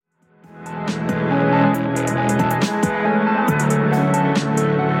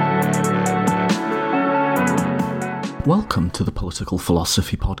Welcome to the Political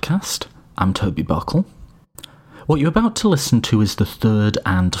Philosophy Podcast. I'm Toby Buckle. What you're about to listen to is the third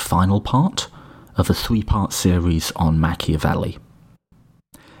and final part of a three-part series on Machiavelli.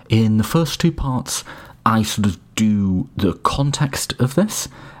 In the first two parts, I sort of do the context of this,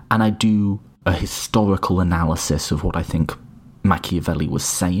 and I do a historical analysis of what I think Machiavelli was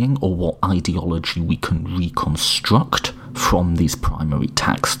saying, or what ideology we can reconstruct from these primary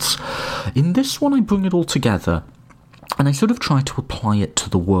texts. In this one, I bring it all together, and I sort of try to apply it to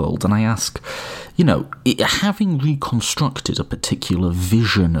the world, and I ask, having reconstructed a particular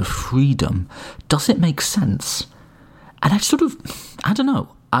vision of freedom, does it make sense? And I don't know,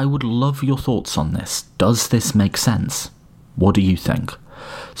 I would love your thoughts on this. Does this make sense? What do you think?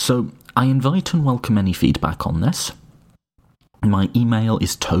 So, I invite and welcome any feedback on this. My email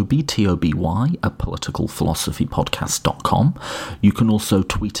is toby, T-O-B-Y, at politicalphilosophypodcast.com. You can also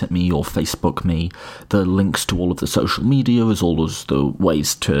tweet at me or Facebook me. The links to all of the social media, as well as the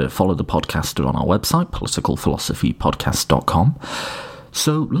ways to follow the podcast, are on our website, politicalphilosophypodcast.com.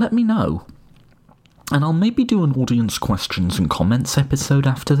 So let me know. And I'll maybe do an audience questions and comments episode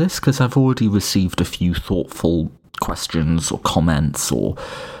after this, because I've already received a few thoughtful questions or comments or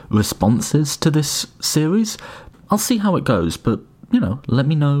responses to this series. I'll see how it goes, but, let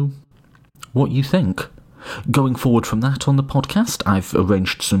me know what you think. Going forward from that on the podcast, I've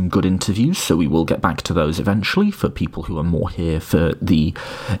arranged some good interviews, so we will get back to those eventually for people who are more here for the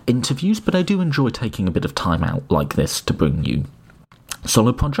interviews, but I do enjoy taking a bit of time out like this to bring you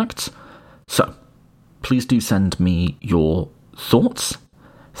solo projects. So, please do send me your thoughts.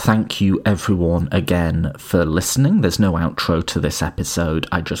 Thank you everyone again for listening. There's no outro to this episode,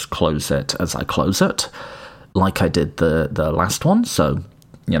 I just close it as I close it, like I did the last one, so,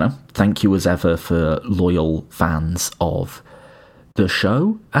 thank you as ever for loyal fans of the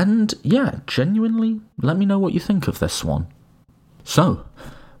show, and genuinely, let me know what you think of this one. So,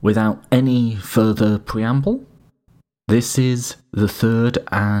 without any further preamble, this is the third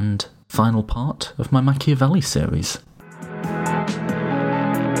and final part of my Machiavelli series.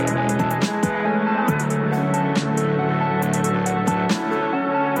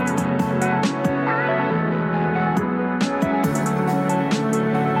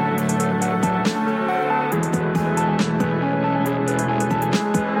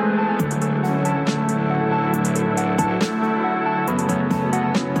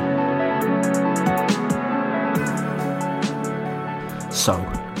 So,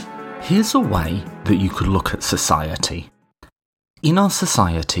 here's a way that you could look at society. In our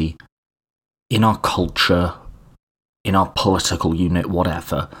society, in our culture, in our political unit,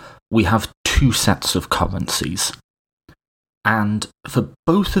 whatever, we have two sets of currencies. And for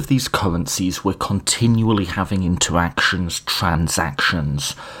both of these currencies, we're continually having interactions,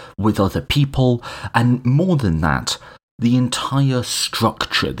 transactions with other people, and more than that, the entire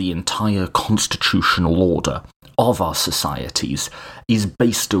structure, the entire constitutional order of our societies is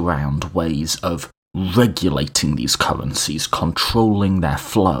based around ways of regulating these currencies, controlling their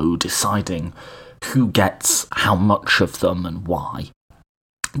flow, deciding who gets how much of them and why.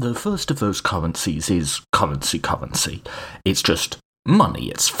 The first of those currencies is currency. It's just money,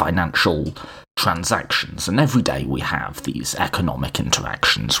 it's financial transactions, and every day we have these economic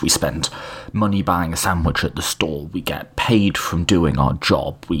interactions. We spend money buying a sandwich at the store, we get paid from doing our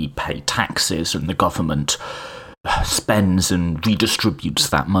job, we pay taxes, and the government spends and redistributes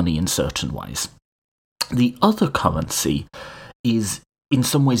that money in certain ways. The other currency is in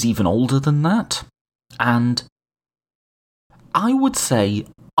some ways even older than that, and I would say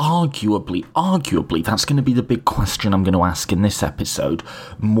arguably, that's going to be the big question I'm going to ask in this episode,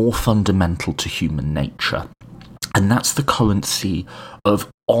 more fundamental to human nature. And that's the currency of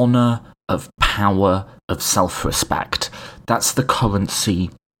honour, of power, of self-respect. That's the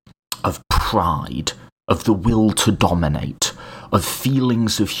currency of pride, of the will to dominate, of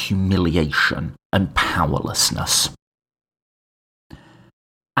feelings of humiliation and powerlessness.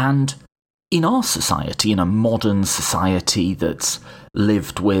 And in our society, in a modern society that's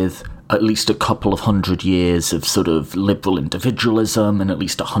lived with at least a couple of 100 years of sort of liberal individualism and at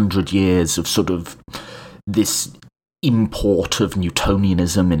least 100 years of sort of this import of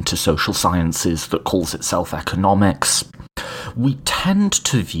Newtonianism into social sciences that calls itself economics, we tend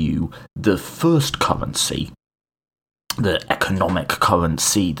to view the first currency, the economic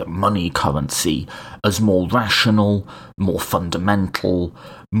currency, the money currency, as more rational, more fundamental,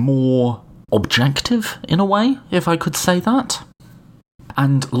 more objective, in a way, if I could say that.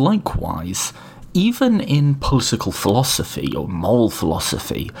 And likewise, even in political philosophy or moral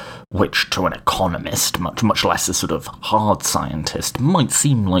philosophy, which to an economist, much less a sort of hard scientist, might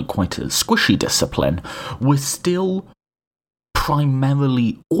seem like quite a squishy discipline, we're still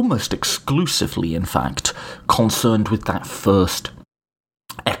primarily, almost exclusively in fact, concerned with that first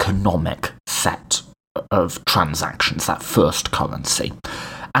economic set of transactions, that first currency.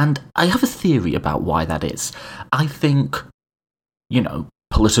 And I have a theory about why that is. I think,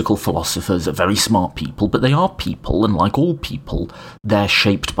 political philosophers are very smart people, but they are people, and like all people, they're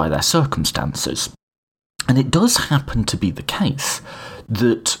shaped by their circumstances. And it does happen to be the case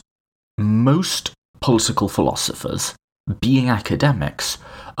that most political philosophers, being academics,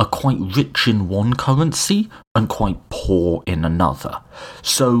 are quite rich in one currency and quite poor in another.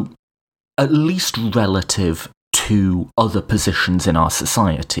 So, at least relative to other positions in our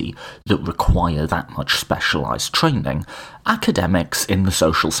society that require that much specialised training, academics in the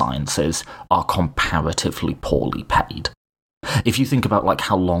social sciences are comparatively poorly paid. If you think about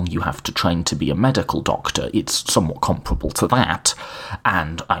how long you have to train to be a medical doctor, it's somewhat comparable to that,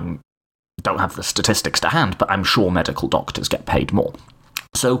 and I don't have the statistics to hand, but I'm sure medical doctors get paid more.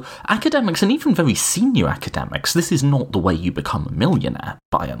 So academics, and even very senior academics, this is not the way you become a millionaire,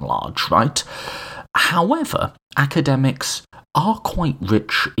 by and large, right? However, academics are quite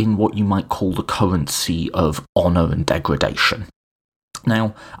rich in what you might call the currency of honour and degradation.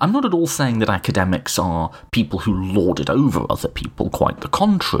 Now, I'm not at all saying that academics are people who lord it over other people, quite the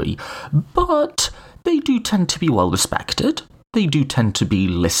contrary, but they do tend to be well respected. They do tend to be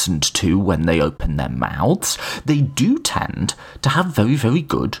listened to when they open their mouths. They do tend to have very, very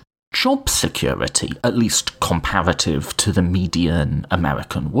good job security, at least comparative to the median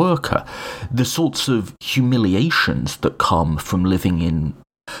American worker. The sorts of humiliations that come from living in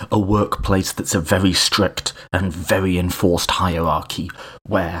a workplace that's a very strict and very enforced hierarchy,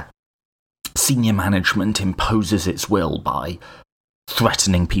 where senior management imposes its will by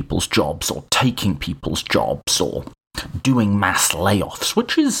threatening people's jobs or taking people's jobs or doing mass layoffs,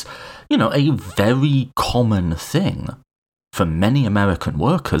 which is, a very common thing for many American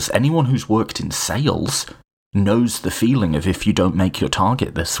workers. Anyone who's worked in sales knows the feeling of if you don't make your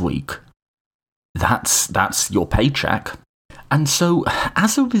target this week, that's your paycheck. And so,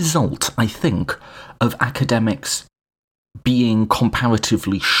 as a result, I think, of academics being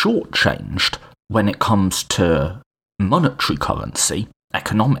comparatively shortchanged when it comes to monetary currency,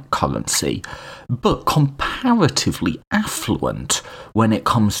 economic currency, but comparatively affluent when it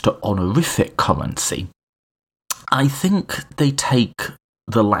comes to honorific currency, I think they take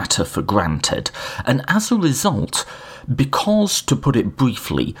the latter for granted. And as a result, because, to put it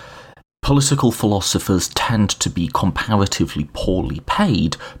briefly, political philosophers tend to be comparatively poorly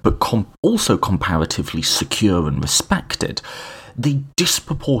paid, but also comparatively secure and respected, they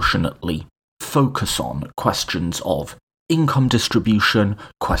disproportionately focus on questions of income distribution,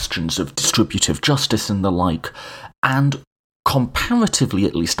 questions of distributive justice and the like, and comparatively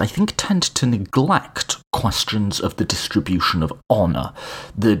at least, I think tend to neglect questions of the distribution of honour,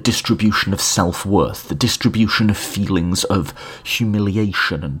 the distribution of self-worth, the distribution of feelings of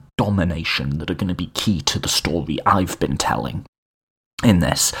humiliation and domination that are going to be key to the story I've been telling in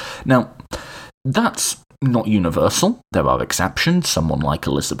this. Now, that's not universal. There are exceptions. Someone like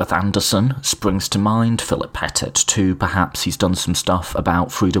Elizabeth Anderson springs to mind, Philip Pettit too, perhaps. He's done some stuff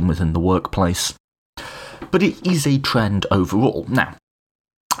about freedom within the workplace. But it is a trend overall. Now,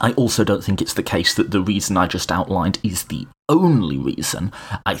 I also don't think it's the case that the reason I just outlined is the only reason.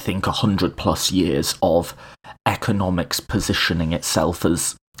 I think 100 plus years of economics positioning itself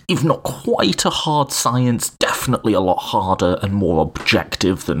as, if not quite a hard science, definitely a lot harder and more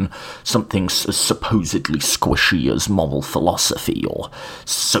objective than something as supposedly squishy as moral philosophy or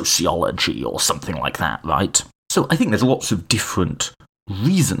sociology or something like that, right? So I think there's lots of different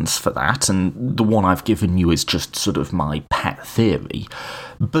reasons for that, and the one I've given you is just sort of my pet theory.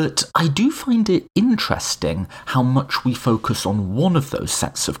 But I do find it interesting how much we focus on one of those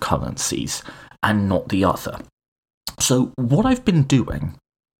sets of currencies and not the other. So what I've been doing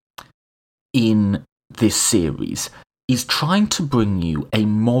in this series is trying to bring you a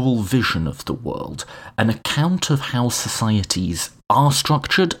moral vision of the world, an account of how societies are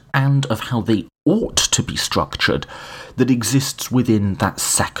structured and of how they ought to be structured, that exists within that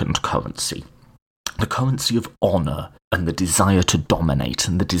second currency. The currency of honour and the desire to dominate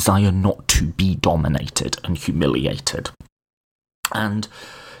and the desire not to be dominated and humiliated. And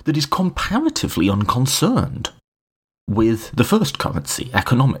that is comparatively unconcerned with the first currency,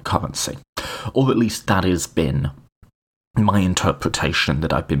 economic currency. Or at least that has been my interpretation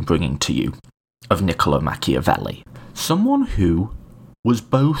that I've been bringing to you of Niccolo Machiavelli. Someone who was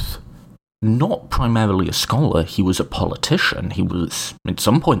both not primarily a scholar, he was a politician. He was, at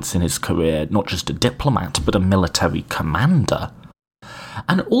some points in his career, not just a diplomat, but a military commander.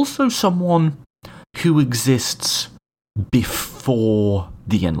 And also someone who exists before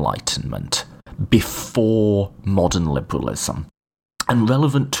the Enlightenment, before modern liberalism, and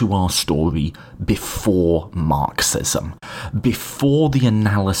relevant to our story before Marxism, before the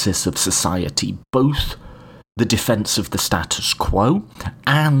analysis of society, both the defence of the status quo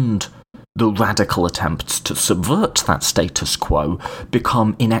and the radical attempts to subvert that status quo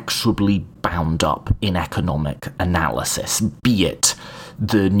become inexorably bound up in economic analysis, be it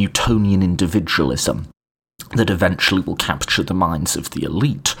the Newtonian individualism that eventually will capture the minds of the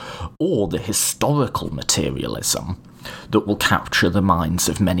elite, or the historical materialism that will capture the minds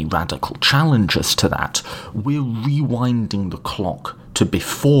of many radical challengers to that. We're rewinding the clock to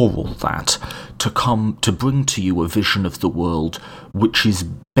before all that, to bring to you a vision of the world which is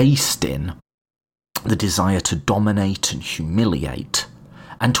based in the desire to dominate and humiliate,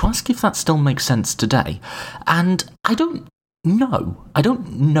 and to ask if that still makes sense today. And I don't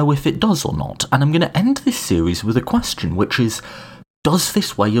know if it does or not, and I'm going to end this series with a question, which is, does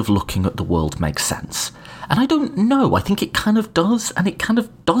this way of looking at the world make sense? And I don't know. I think it kind of does, and it kind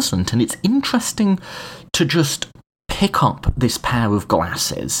of doesn't, and it's interesting to just pick up this pair of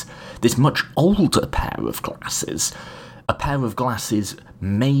glasses, this much older pair of glasses, a pair of glasses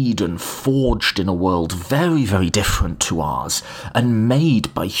made and forged in a world very, very different to ours, and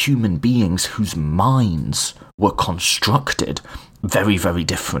made by human beings whose minds were constructed very, very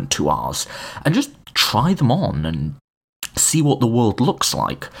different to ours, and just try them on and see what the world looks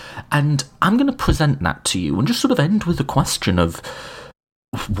like. And I'm going to present that to you and just sort of end with a question of,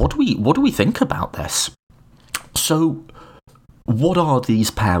 what do we think about this? So, what are these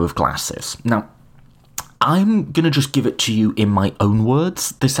pair of glasses? Now, I'm going to just give it to you in my own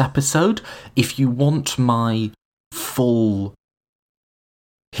words this episode. If you want my full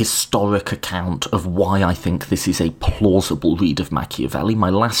historic account of why I think this is a plausible read of Machiavelli, my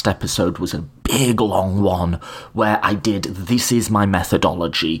last episode was a big long one where I did, this is my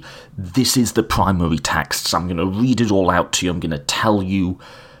methodology, this is the primary texts, I'm going to read it all out to you, I'm going to tell you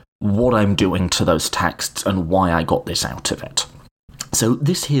what I'm doing to those texts and why I got this out of it. So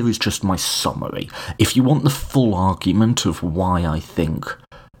this here is just my summary. If you want the full argument of why I think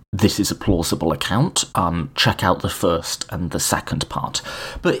this is a plausible account, check out the first and the second part.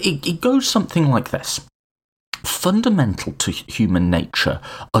 But it goes something like this. Fundamental to human nature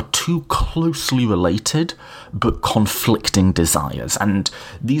are two closely related but conflicting desires, and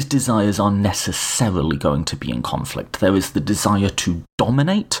these desires are necessarily going to be in conflict. There is the desire to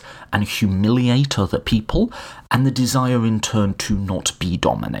dominate and humiliate other people, and the desire in turn to not be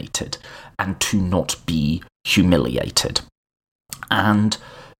dominated and to not be humiliated. And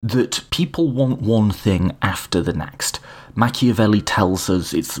that people want one thing after the next. Machiavelli tells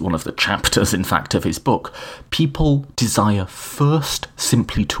us, it's one of the chapters, in fact, of his book, people desire first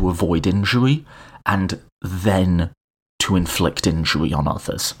simply to avoid injury, and then to inflict injury on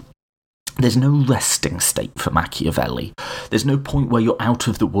others. There's no resting state for Machiavelli. There's no point where you're out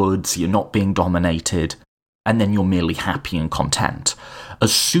of the woods, you're not being dominated, and then you're merely happy and content.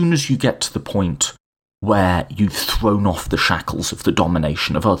 As soon as you get to the point where you've thrown off the shackles of the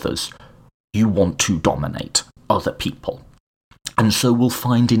domination of others, you want to dominate other people. And so we'll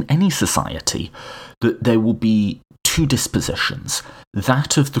find in any society that there will be two dispositions,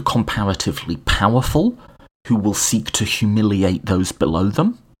 that of the comparatively powerful, who will seek to humiliate those below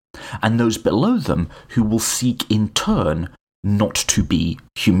them, and those below them who will seek in turn not to be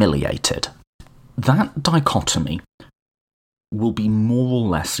humiliated. That dichotomy will be more or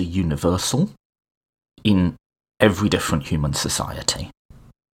less a universal in every different human society.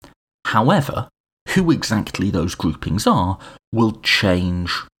 However, who exactly those groupings are will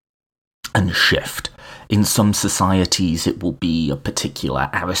change and shift. In some societies it will be a particular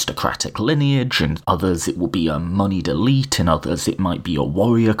aristocratic lineage, in others it will be a moneyed elite, in others it might be a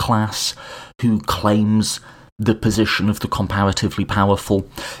warrior class who claims the position of the comparatively powerful.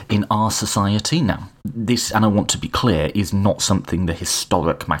 In our society now, this, and I want to be clear, is not something the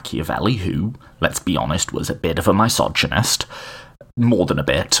historic Machiavelli, who, let's be honest, was a bit of a misogynist, more than a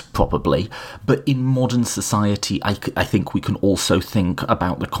bit, probably, but in modern society I think we can also think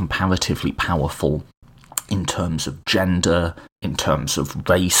about the comparatively powerful in terms of gender, in terms of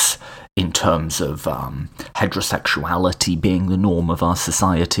race, in terms of heterosexuality being the norm of our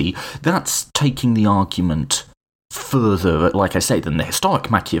society. That's taking the argument further, like I say, than the historic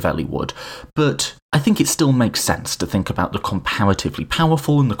Machiavelli would, but I think it still makes sense to think about the comparatively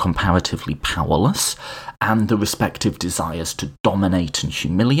powerful and the comparatively powerless, and the respective desires to dominate and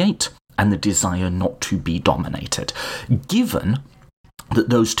humiliate, and the desire not to be dominated. Given that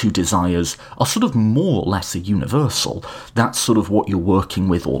those two desires are sort of more or less a universal, that's sort of what you're working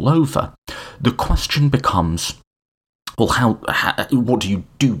with all over, the question becomes, well, what do you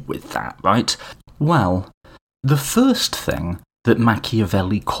do with that, right? Well, the first thing that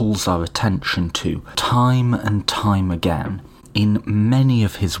Machiavelli calls our attention to time and time again in many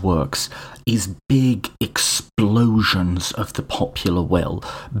of his works is big explosions of the popular will,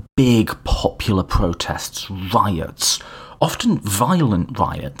 big popular protests, riots, often violent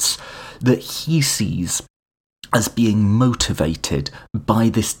riots, that he sees as being motivated by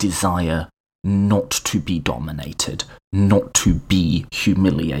this desire not to be dominated, not to be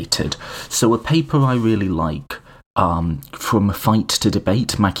humiliated. So a paper I really like, From Fight to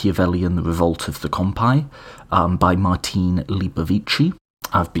Debate, Machiavelli and the Revolt of the Compi, by Martine Libovici,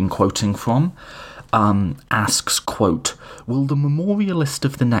 I've been quoting from, asks, quote, "Will the memorialist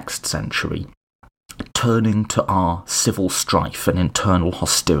of the next century, turning to our civil strife and internal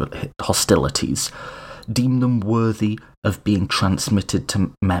hostilities, deem them worthy of being transmitted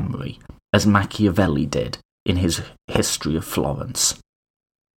to memory, as Machiavelli did in his History of Florence?"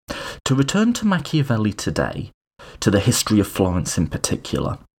 To return to Machiavelli today, to the history of Florence in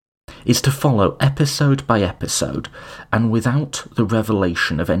particular, is to follow episode by episode, and without the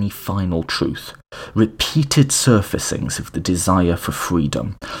revelation of any final truth, repeated surfacings of the desire for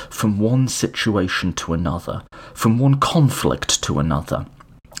freedom, from one situation to another, from one conflict to another,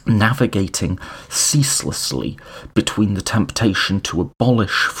 navigating ceaselessly between the temptation to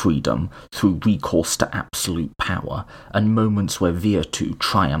abolish freedom through recourse to absolute power and moments where virtue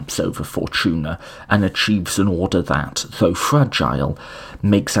triumphs over fortuna and achieves an order that, though fragile,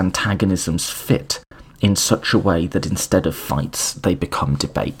 makes antagonisms fit in such a way that instead of fights they become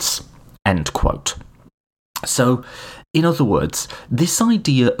debates. End quote. So, in other words, this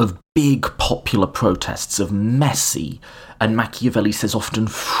idea of big popular protests, of messy, and Machiavelli says often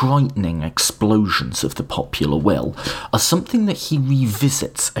frightening explosions of the popular will, are something that he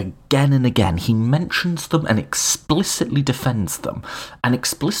revisits again and again. He mentions them and explicitly defends them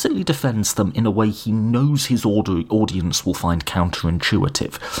in a way he knows his audience will find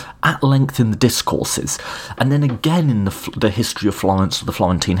counterintuitive, at length in the discourses, and then again in the History of Florence, or the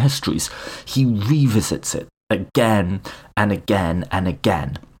Florentine Histories, he revisits it again and again and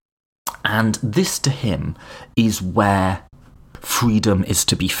again. And this to him is where freedom is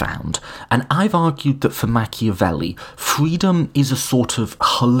to be found. And I've argued that for Machiavelli, freedom is a sort of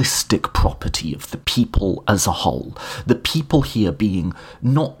holistic property of the people as a whole. The people here being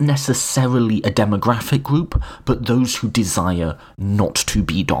not necessarily a demographic group, but those who desire not to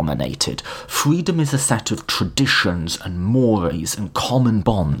be dominated. Freedom is a set of traditions and mores and common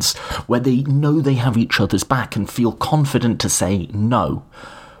bonds where they know they have each other's back and feel confident to say, no,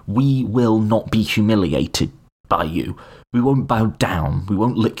 we will not be humiliated by you. We won't bow down. We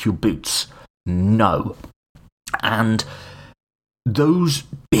won't lick your boots. No. And those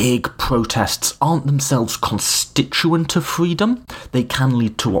big protests aren't themselves constituent of freedom. They can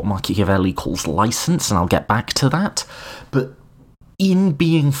lead to what Machiavelli calls license, and I'll get back to that. But in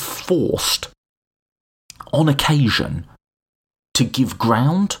being forced, on occasion, to give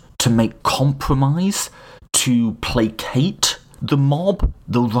ground, to make compromise, to placate the mob,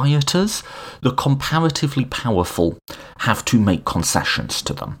 the rioters, the comparatively powerful have to make concessions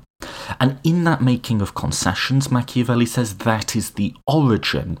to them. And in that making of concessions, Machiavelli says that is the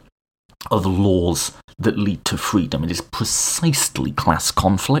origin of laws that lead to freedom. It is precisely class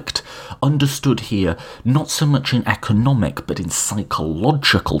conflict, understood here not so much in economic but in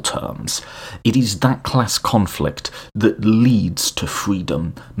psychological terms. It is that class conflict that leads to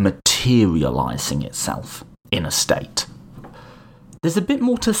freedom materialising itself in a state. There's a bit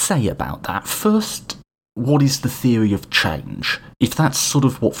more to say about that. First, what is the theory of change? If that's sort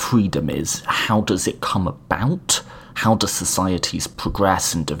of what freedom is, how does it come about? How do societies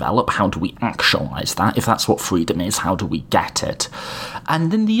progress and develop? How do we actualise that? If that's what freedom is, how do we get it?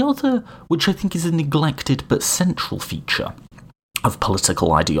 And then the other, which I think is a neglected but central feature of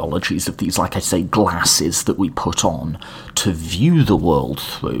political ideologies, of these, like I say, glasses that we put on to view the world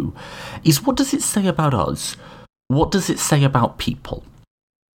through, is what does it say about us? What does it say about people?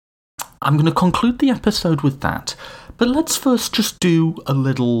 I'm going to conclude the episode with that, but let's first just do a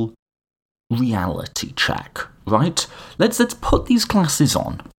little reality check, right? Let's put these glasses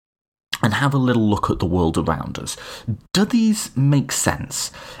on and have a little look at the world around us. Do these make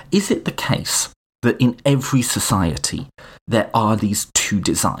sense? Is it the case that in every society there are these two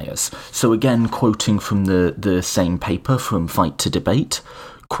desires? So again, quoting from the same paper, From Fight to Debate,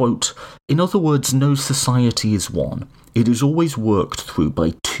 quote, "In other words, no society is one. It is always worked through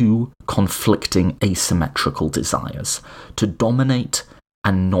by two conflicting asymmetrical desires, to dominate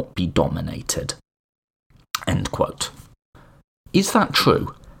and not be dominated." End quote. Is that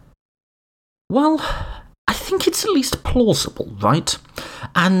true? Well, I think it's at least plausible, right?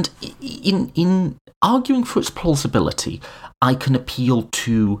 And in arguing for its plausibility, I can appeal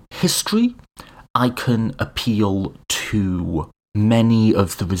to history, I can appeal to many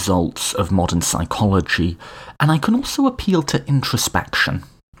of the results of modern psychology, and I can also appeal to introspection.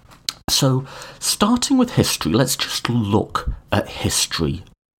 So, starting with history, let's just look at history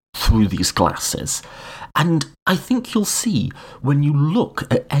through these glasses. And I think you'll see, when you look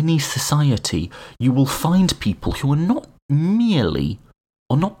at any society, you will find people who are not merely,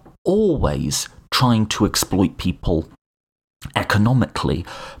 or not always, trying to exploit people economically,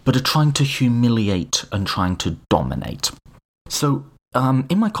 but are trying to humiliate and trying to dominate. So,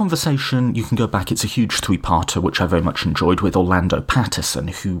 in my conversation, you can go back, it's a huge three-parter, which I very much enjoyed, with Orlando Patterson,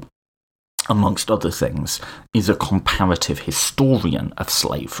 who, amongst other things, is a comparative historian of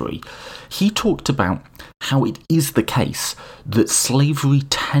slavery. He talked about how it is the case that slavery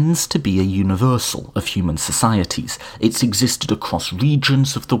tends to be a universal of human societies. It's existed across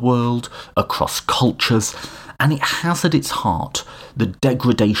regions of the world, across cultures, and it has at its heart the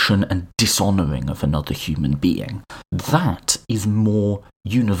degradation and dishonouring of another human being. That is more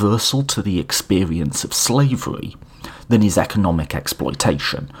universal to the experience of slavery than is economic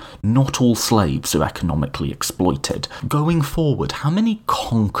exploitation. Not all slaves are economically exploited. Going forward, how many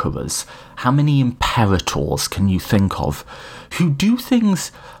conquerors, how many imperators can you think of who do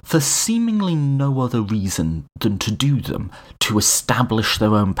things for seemingly no other reason than to do them, to establish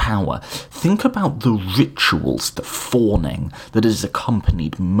their own power? Think about the rituals, the fawning that has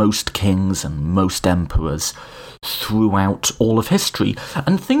accompanied most kings and most emperors throughout all of history,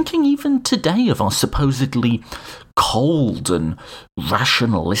 and thinking even today of our supposedly cold and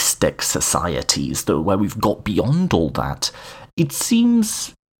rationalistic societies where we've got beyond all that. It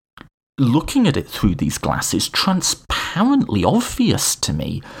seems, looking at it through these glasses, transparently obvious to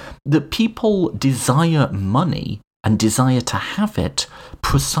me that people desire money and desire to have it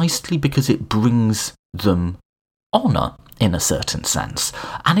precisely because it brings them honour, in a certain sense,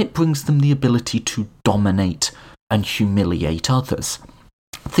 and it brings them the ability to dominate and humiliate others.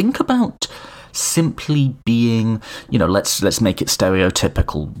 Think about simply being, let's make it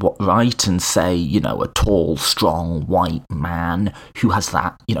stereotypical, right? And say, a tall, strong, white man who has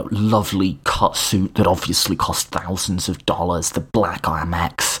that, lovely cut suit that obviously cost thousands of dollars, the black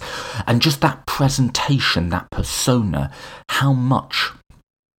Amex, and just that presentation, that persona, how much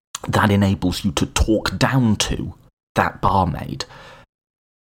that enables you to talk down to that barmaid,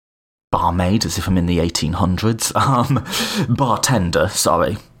 as if I'm in the 1800s, bartender,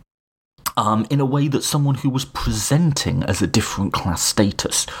 sorry, in a way that someone who was presenting as a different class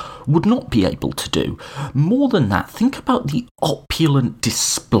status would not be able to do. More than that, think about the opulent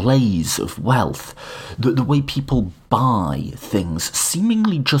displays of wealth, the way people buy things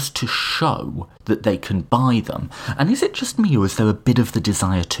seemingly just to show that they can buy them. And is it just me, or is there a bit of the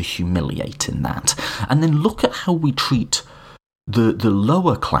desire to humiliate in that? And then look at how we treat the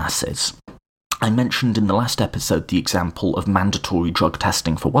lower classes. I mentioned in the last episode the example of mandatory drug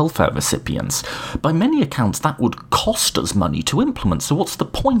testing for welfare recipients. By many accounts, that would cost us money to implement, so what's the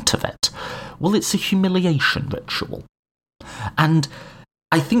point of it? Well, it's a humiliation ritual. And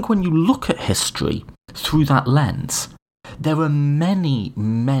I think when you look at history through that lens, there are many,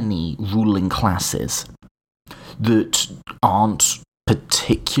 many ruling classes that aren't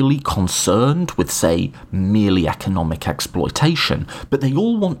particularly concerned with, say, merely economic exploitation, but they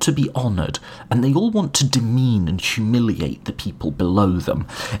all want to be honoured, and they all want to demean and humiliate the people below them.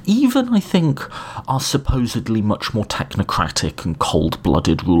 Even, I think, our supposedly much more technocratic and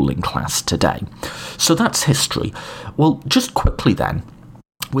cold-blooded ruling class today. So that's history. Well, just quickly then,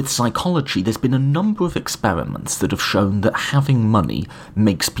 with psychology, there's been a number of experiments that have shown that having money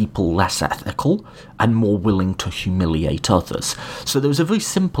makes people less ethical and more willing to humiliate others. So there was a very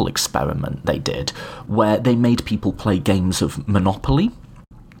simple experiment they did where they made people play games of Monopoly,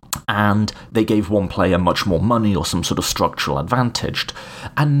 and they gave one player much more money or some sort of structural advantage,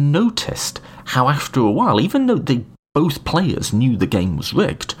 and noticed how after a while, even though both players knew the game was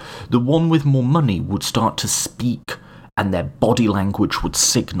rigged, the one with more money would start to speak, and their body language would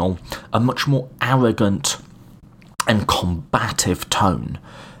signal a much more arrogant and combative tone,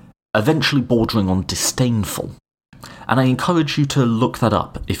 eventually bordering on disdainful. And I encourage you to look that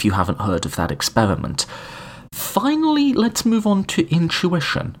up if you haven't heard of that experiment. Finally, let's move on to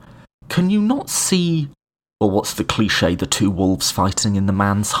intuition. Can you not see Or what's the cliche, the two wolves fighting in the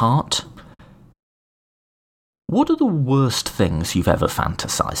man's heart? What are the worst things you've ever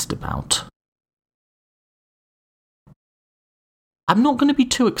fantasized about? I'm not going to be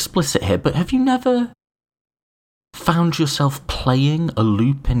too explicit here, but have you never found yourself playing a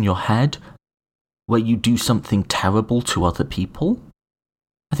loop in your head where you do something terrible to other people?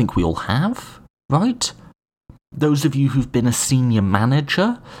 I think we all have, right? Those of you who've been a senior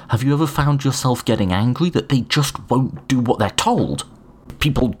manager, have you ever found yourself getting angry that they just won't do what they're told?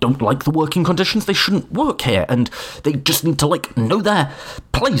 People don't like the working conditions, they shouldn't work here, and they just need to, know their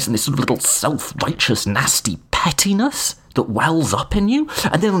place, in this sort of little self-righteous, nasty pettiness that wells up in you.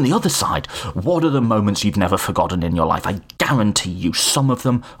 And then on the other side, what are the moments you've never forgotten in your life? I guarantee you some of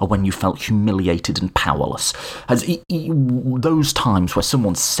them are when you felt humiliated and powerless. Those times where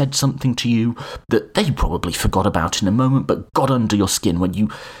someone said something to you that they probably forgot about in a moment but got under your skin, when you,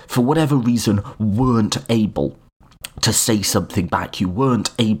 for whatever reason, weren't able to say something back, you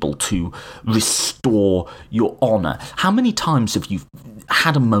weren't able to restore your honour. How many times have you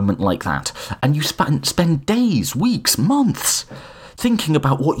had a moment like that and you spend days, weeks, months thinking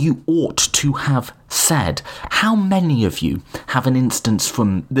about what you ought to have said? How many of you have an instance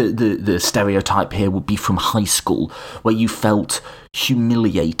from, the stereotype here would be from high school, where you felt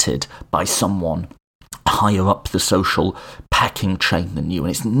humiliated by someone higher up the social pecking chain than you,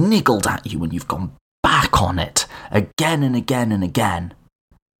 and it's niggled at you and you've gone back on it again and again and again?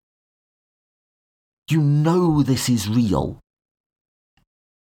 You know this is real.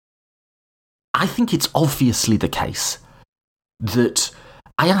 I think it's obviously the case that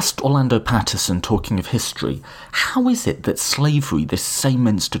I asked Orlando Patterson, talking of history, how is it that slavery, this same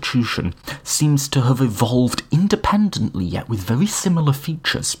institution, seems to have evolved independently yet with very similar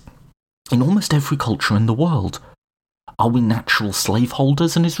features in almost every culture in the world? Are we natural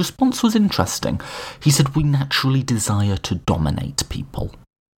slaveholders? And his response was interesting. He said, we naturally desire to dominate people.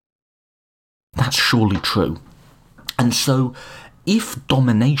 That's surely true. And so, if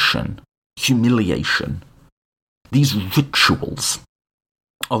domination, humiliation, these rituals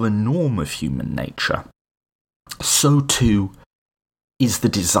are a norm of human nature, so too is the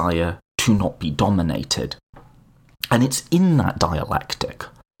desire to not be dominated. And it's in that dialectic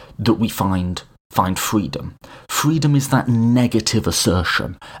that we find freedom. Freedom is that negative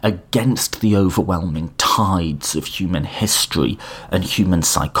assertion against the overwhelming tides of human history and human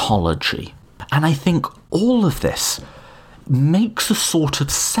psychology. And I think all of this makes a sort of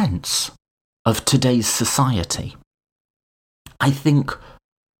sense of today's society. I think,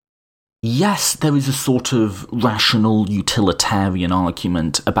 yes, there is a sort of rational utilitarian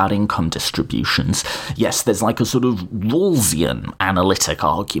argument about income distributions. Yes, there's a sort of Rawlsian analytic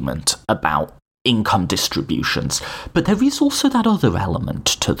argument about income distributions, but there is also that other element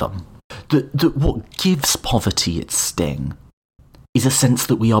to them, that what gives poverty its sting is a sense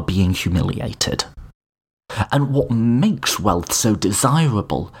that we are being humiliated. And what makes wealth so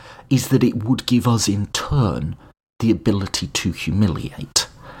desirable is that it would give us in turn the ability to humiliate.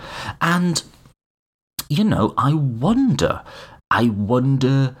 And, I wonder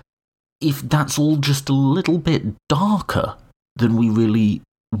if that's all just a little bit darker than we really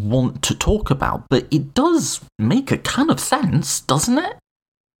want to talk about, but it does make a kind of sense, doesn't it?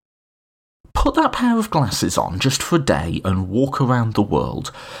 Put that pair of glasses on just for a day and walk around the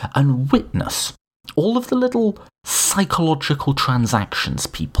world and witness all of the little psychological transactions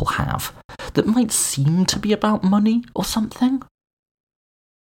people have that might seem to be about money or something,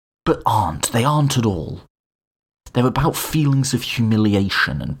 but they aren't at all. They're about feelings of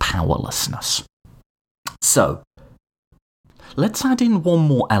humiliation and powerlessness. So, let's add in one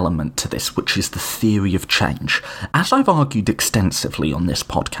more element to this, which is the theory of change. As I've argued extensively on this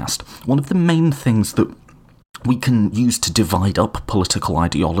podcast, one of the main things that we can use to divide up political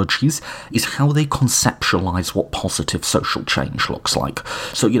ideologies is how they conceptualise what positive social change looks like.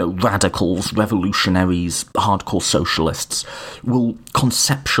 So, radicals, revolutionaries, hardcore socialists will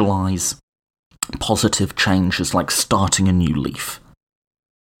conceptualise positive change as like starting a new leaf.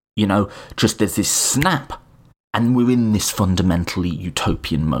 Just there's this snap, and we're in this fundamentally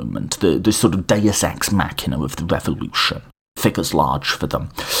utopian moment, the sort of deus ex machina of the revolution. Figures large for them.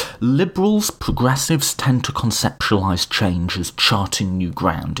 Liberals, progressives tend to conceptualise change as charting new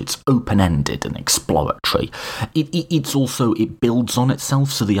ground. It's open-ended and exploratory. It builds on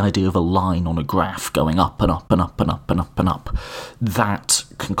itself, so the idea of a line on a graph going up and up and up and up and up and up, that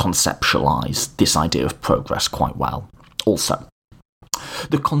can conceptualise this idea of progress quite well. Also,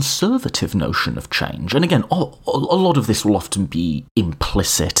 The conservative notion of change, and again, a lot of this will often be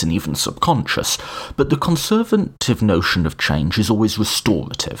implicit and even subconscious, but the conservative notion of change is always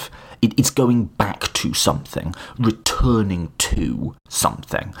restorative. It's going back to something, returning to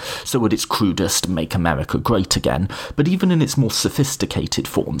something. So at its crudest, make America great again, but even in its more sophisticated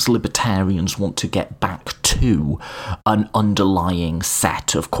forms, libertarians want to get back to an underlying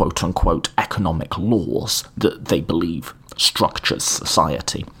set of quote-unquote economic laws that they believe structures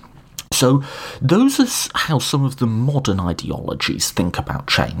society. So those are how some of the modern ideologies think about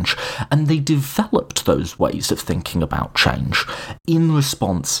change, and they developed those ways of thinking about change in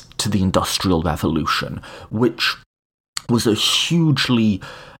response to the Industrial Revolution, which was a hugely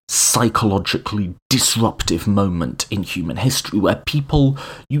psychologically disruptive moment in human history where people,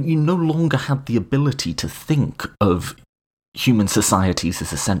 you no longer had the ability to think of human societies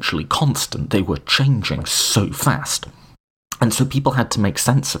as essentially constant. They were changing so fast. And so people had to make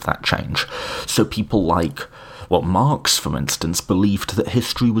sense of that change. So people like, Marx, for instance, believed that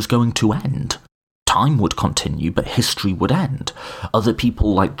history was going to end. Time would continue, but history would end. Other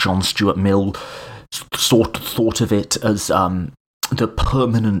people like John Stuart Mill sort of thought of it as the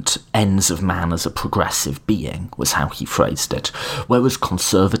permanent ends of man as a progressive being, was how he phrased it. Whereas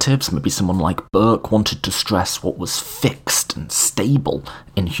conservatives, maybe someone like Burke, wanted to stress what was fixed and stable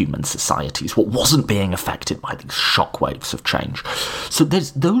in human societies, what wasn't being affected by these shockwaves of change. So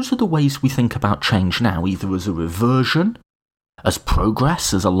those are the ways we think about change now, either as a reversion, as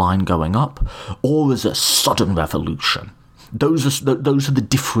progress, as a line going up, or as a sudden revolution. Those are the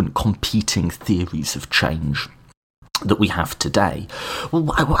different competing theories of change that we have today. Well,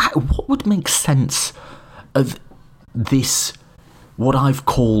 what would make sense of this, what I've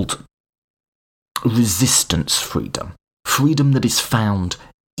called resistance freedom? Freedom that is found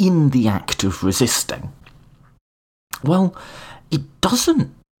in the act of resisting. Well, it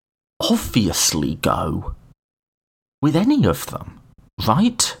doesn't obviously go with any of them,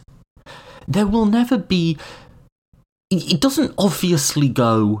 right? There will never be... It doesn't obviously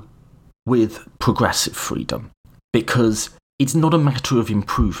go with progressive freedom, because it's not a matter of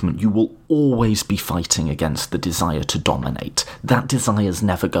improvement. You will always be fighting against the desire to dominate. That desire's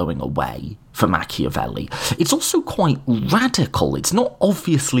never going away for Machiavelli. It's also quite radical. It's not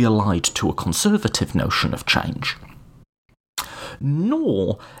obviously allied to a conservative notion of change.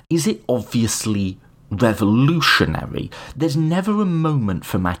 Nor is it obviously revolutionary. There's never a moment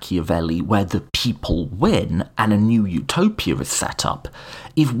for Machiavelli where the people win and a new utopia is set up.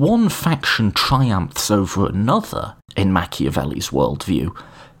 If one faction triumphs over another in Machiavelli's worldview,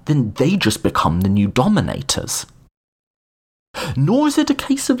 then they just become the new dominators. Nor is it a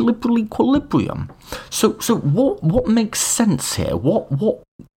case of liberal equilibrium. So what makes sense here? What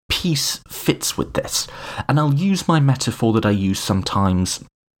piece fits with this? And I'll use my metaphor that I use sometimes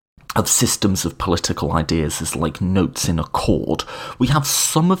of systems of political ideas as like notes in a chord. We have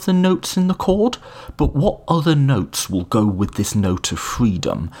some of the notes in the chord, but what other notes will go with this note of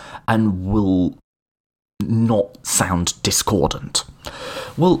freedom and will not sound discordant?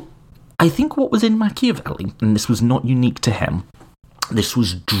 Well, I think what was in Machiavelli, and this was not unique to him, this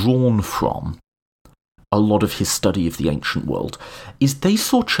was drawn from a lot of his study of the ancient world, is they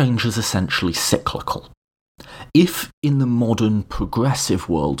saw change as essentially cyclical. If in the modern progressive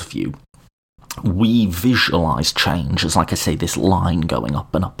worldview we visualise change as, like I say, this line going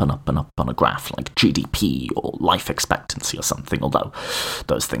up and up and up and up on a graph, like GDP or life expectancy or something, although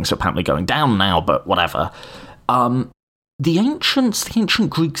those things are apparently going down now, but whatever. The ancient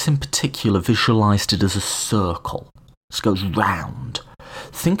Greeks in particular visualised it as a circle. This goes round.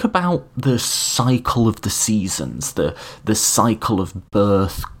 Think about the cycle of the seasons, the cycle of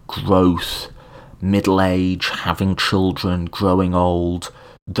birth, growth, middle age, having children, growing old,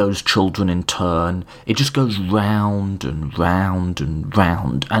 those children in turn. It just goes round and round and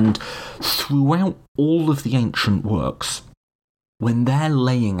round. And throughout all of the ancient works, when they're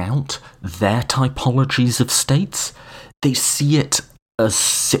laying out their typologies of states, they see it as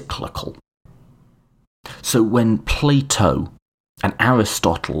cyclical. So when Plato and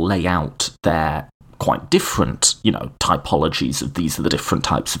Aristotle lay out their quite different, typologies of these are the different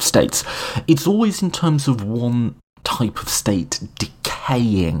types of states, it's always in terms of one type of state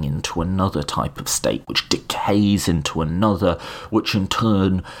decaying into another type of state, which decays into another, which in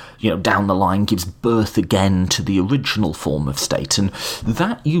turn, down the line gives birth again to the original form of state. And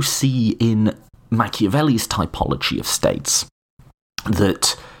that you see in Machiavelli's typology of states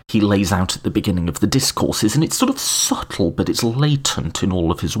that he lays out at the beginning of the Discourses, and it's sort of subtle, but it's latent in all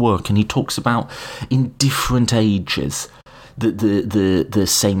of his work, and he talks about in different ages the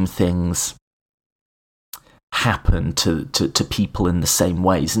same things happen to people in the same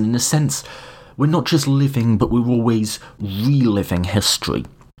ways. And in a sense, we're not just living, but we're always reliving history.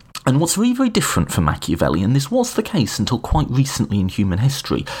 And what's very, very different for Machiavelli, and this was the case until quite recently in human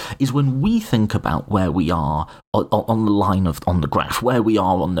history, is when we think about where we are on the line on the graph, where we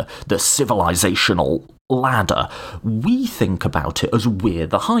are on the civilizational ladder, we think about it as we're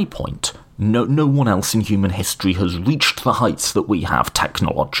the high point. No one else in human history has reached the heights that we have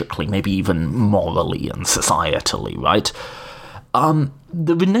technologically, maybe even morally and societally, right?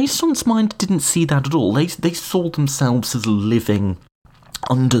 The Renaissance mind didn't see that at all. They saw themselves as living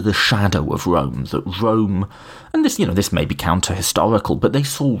under the shadow of Rome, that Rome, and this may be counter-historical, but they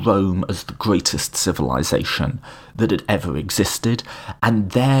saw Rome as the greatest civilization that had ever existed,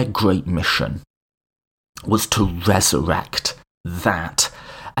 and their great mission was to resurrect that.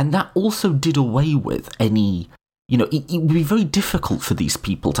 And that also did away with any, it would be very difficult for these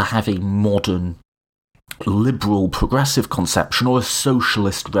people to have a modern liberal progressive conception or a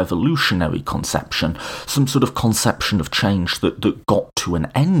socialist revolutionary conception, some sort of conception of change that got to an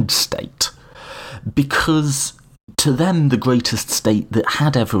end state, because to them the greatest state that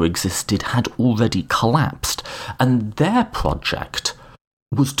had ever existed had already collapsed, and their project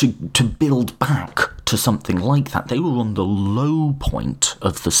was to build back to something like that. They were on the low point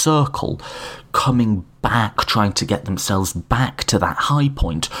of the circle, coming back, trying to get themselves back to that high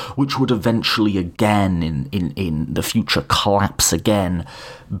point, which would eventually again, in the future, collapse again,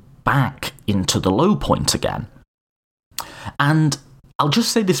 back into the low point again. And I'll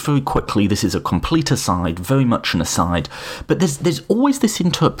just say this very quickly, this is a complete aside, very much an aside, but there's always this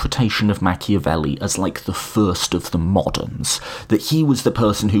interpretation of Machiavelli as like the first of the moderns, that he was the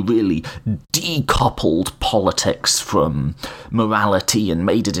person who really decoupled politics from morality and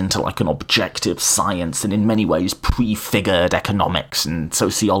made it into like an objective science, and in many ways prefigured economics and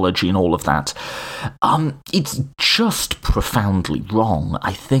sociology and all of that. It's just profoundly wrong,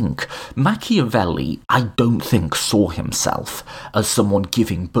 I think. Machiavelli, I don't think, saw himself as someone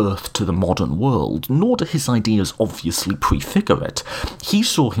giving birth to the modern world, nor do his ideas obviously prefigure it. He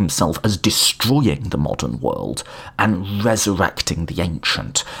saw himself as destroying the modern world and resurrecting the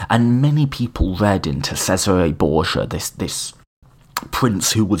ancient. And many people read into Cesare Borgia, this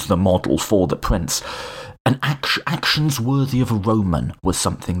prince who was the model for the prince, and actions worthy of a Roman was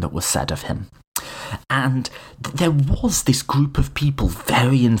something that was said of him. And there was this group of people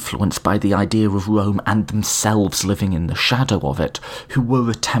very influenced by the idea of Rome and themselves living in the shadow of it, who were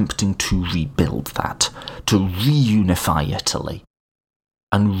attempting to rebuild that, to reunify Italy,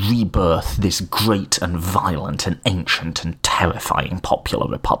 and rebirth this great and violent and ancient and terrifying popular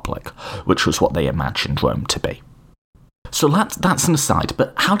republic, which was what they imagined Rome to be. So that's an aside,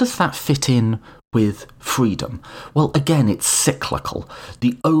 but how does that fit in with freedom? Well, again, it's cyclical.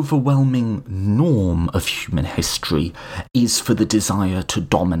 The overwhelming norm of human history is for the desire to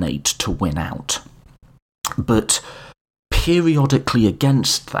dominate, to win out. But periodically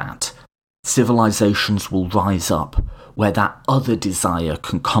against that, civilizations will rise up where that other desire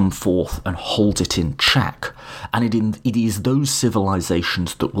can come forth and hold it in check. And it is those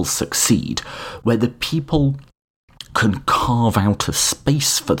civilizations that will succeed, where the people can carve out a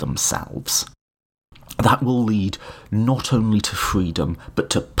space for themselves that will lead not only to freedom, but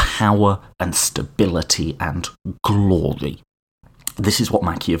to power and stability and glory. This is what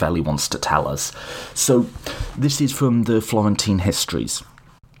Machiavelli wants to tell us. So, this is from the Florentine Histories.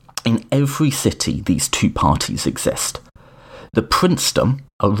 In every city, these two parties exist. The princedom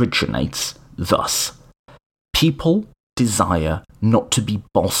originates thus. People desire not to be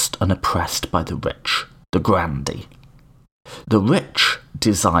bossed and oppressed by the rich, the grandi. The rich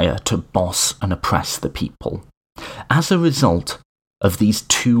desire to boss and oppress the people. As a result of these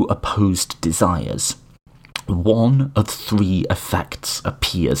two opposed desires, one of three effects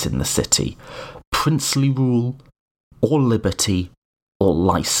appears in the city: princely rule, or liberty, or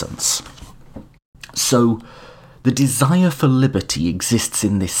license. So, the desire for liberty exists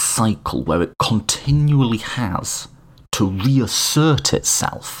in this cycle where it continually has to reassert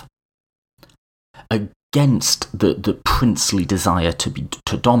itself against the princely desire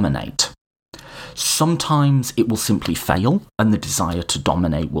to dominate. Sometimes it will simply fail and the desire to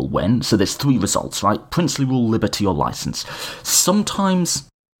dominate will win. So there's three results, right? Princely rule, liberty, or license. Sometimes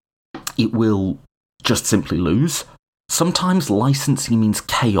it will just simply lose. Sometimes licensing means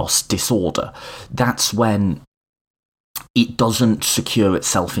chaos, disorder. That's when it doesn't secure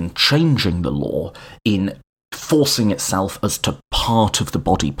itself in changing the law, in forcing itself as to part of the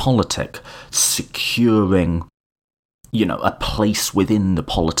body politic, securing, a place within the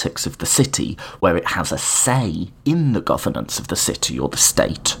politics of the city where it has a say in the governance of the city or the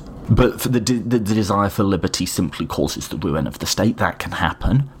state But for the desire for liberty simply causes the ruin of the state. That can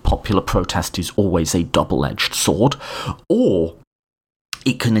happen. Popular protest is always a double-edged sword. Or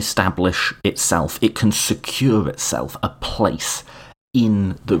it can establish itself, it can secure itself a place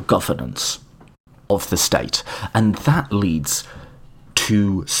in the governance of the state. And that leads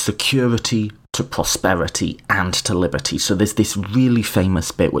to security, to prosperity, and to liberty. So there's this really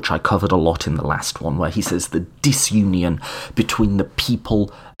famous bit, which I covered a lot in the last one, where he says the disunion between the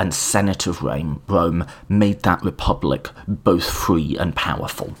people and Senate of Rome made that republic both free and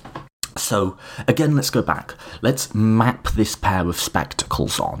powerful. So, again, let's go back. Let's map this pair of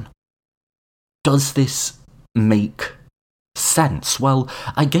spectacles on. Does this make sense? Well,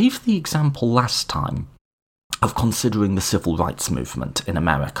 I gave the example last time of considering the civil rights movement in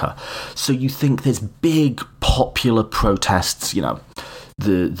America. So you think there's big popular protests, you know,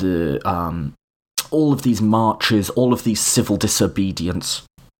 all of these marches, all of these civil disobedience,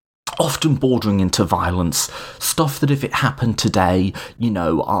 often bordering into violence, stuff that if it happened today, you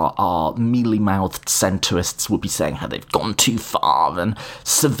know, our mealy-mouthed centrists would be saying how they've gone too far, and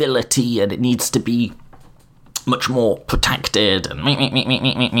civility, and it needs to be much more protected, and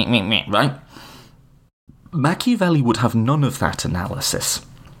right? Machiavelli would have none of that analysis.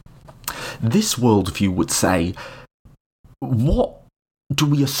 This worldview would say, what do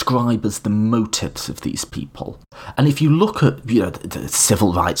we ascribe as the motives of these people? And if you look at, you know, the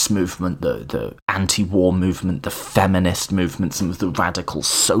civil rights movement, the anti-war movement, the feminist movement, some of the radical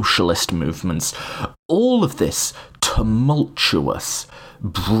socialist movements, all of this tumultuous,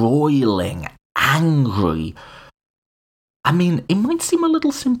 broiling, angry. I mean, it might seem a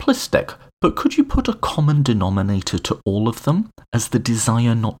little simplistic, but could you put a common denominator to all of them as the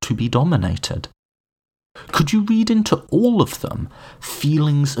desire not to be dominated? Could you read into all of them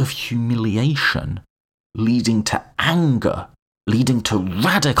feelings of humiliation, leading to anger, leading to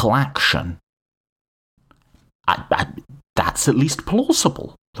radical action? That's at least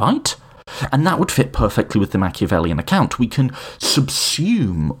plausible, right? And that would fit perfectly with the Machiavellian account. We can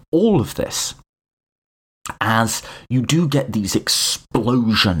subsume all of this as you do get these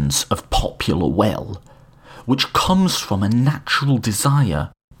explosions of popular will, which comes from a natural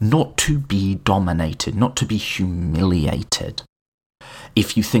desire not to be dominated, not to be humiliated.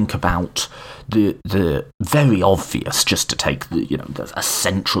 If you think about the very obvious, just to take a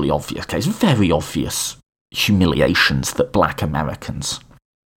centrally obvious case, very obvious humiliations that black Americans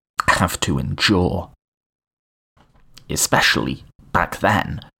have to endure, especially back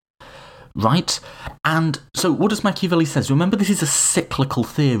then, right? And so what does Machiavelli say? Remember, this is a cyclical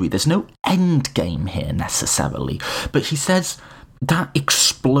theory. There's no end game here necessarily, but he says that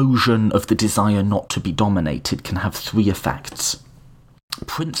explosion of the desire not to be dominated can have three effects: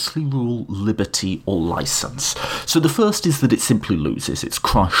 princely rule, liberty, or license. So the first is that it simply loses, it's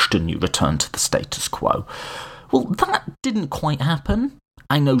crushed, and you return to the status quo. Well, that didn't quite happen.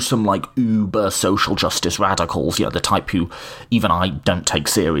 I know some uber social justice radicals, the type who even I don't take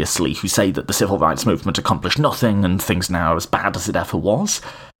seriously, who say that the civil rights movement accomplished nothing and things now are as bad as it ever was.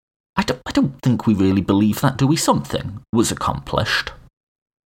 I don't think we really believe that, do we? Something was accomplished.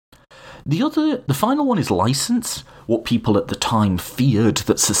 The final one is license. What people at the time feared,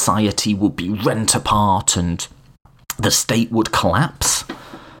 that society would be rent apart and the state would collapse.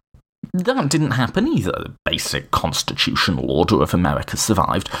 That didn't happen either. The basic constitutional order of America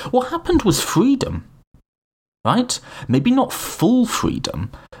survived. What happened was freedom, right? Maybe not full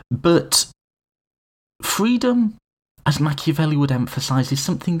freedom, but freedom, as Machiavelli would emphasise, is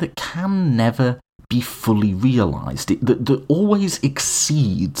something that can never be fully realised. That always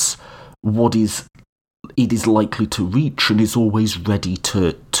exceeds what it is likely to reach and is always ready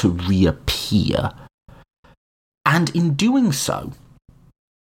to reappear. And in doing so,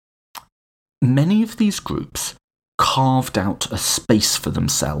 many of these groups carved out a space for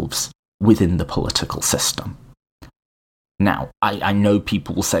themselves within the political system. Now, I know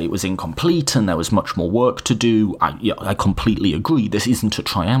people will say it was incomplete and there was much more work to do. I completely agree. This isn't a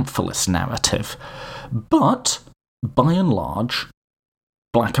triumphalist narrative. But, by and large,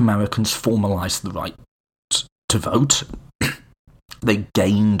 black Americans formalised the right to vote. They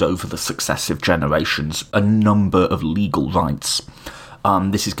gained over the successive generations a number of legal rights.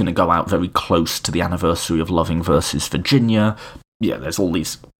 This is going to go out very close to the anniversary of Loving versus Virginia. Yeah, there's all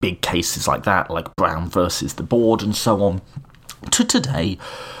these big cases like that, like Brown versus the board and so on, to today,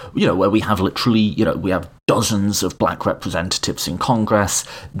 where we have literally, we have dozens of black representatives in Congress,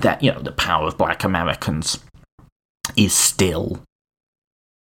 that, the power of black Americans is still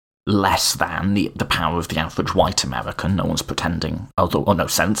less than the power of the average white American. No one's pretending, or no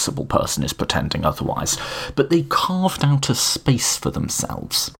sensible person is pretending otherwise. But they carved out a space for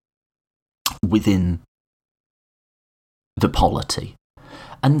themselves within the polity.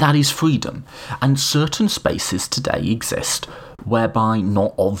 And that is freedom. And certain spaces today exist whereby,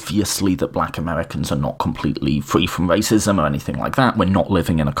 not obviously that black Americans are not completely free from racism or anything like that, we're not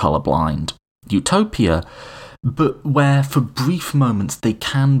living in a colourblind utopia, but where for brief moments they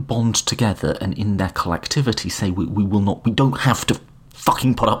can bond together and in their collectivity say, we don't have to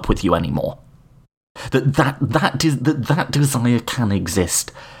fucking put up with you anymore. That desire can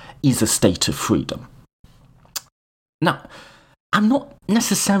exist is a state of freedom. Now, I'm not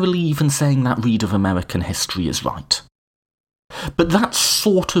necessarily even saying that read of American history is right. But that's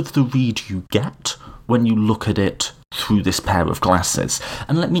sort of the read you get when you look at it through this pair of glasses.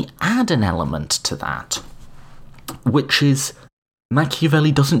 And let me add an element to that, which is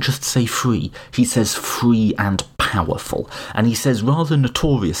Machiavelli doesn't just say free, he says free and powerful. And he says rather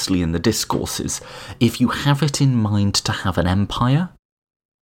notoriously in the discourses, if you have it in mind to have an empire,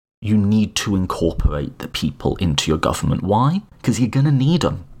 you need to incorporate the people into your government. Why? Because you're going to need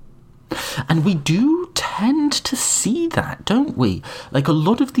them. And we do tend to see that, don't we? Like a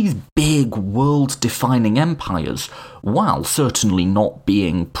lot of these big world-defining empires, while certainly not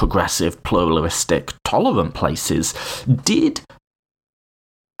being progressive, pluralistic, tolerant places, did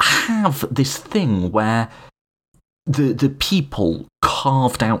have this thing where the people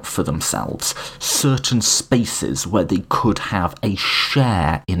carved out for themselves certain spaces where they could have a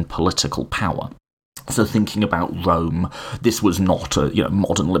share in political power. So thinking about Rome, this was not a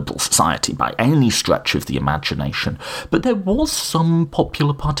modern liberal society by any stretch of the imagination, but there was some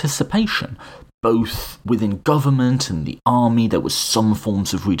popular participation. Both within government and the army, there was some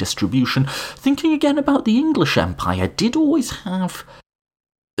forms of redistribution. Thinking again about the English Empire, did always have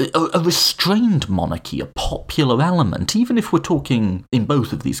a restrained monarchy, a popular element, even if we're talking, in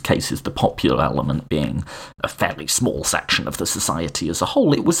both of these cases, the popular element being a fairly small section of the society as a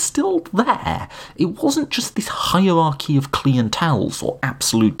whole, it was still there. It wasn't just this hierarchy of clienteles or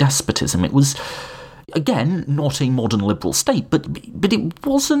absolute despotism. It was, again, not a modern liberal state, but it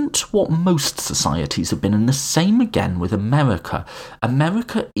wasn't what most societies have been, and the same again with America.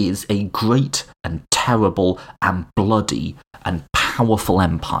 America is a great and terrible and bloody and powerful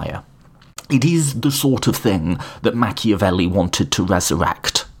empire. It is the sort of thing that Machiavelli wanted to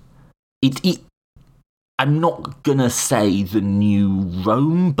resurrect. I'm not gonna say the new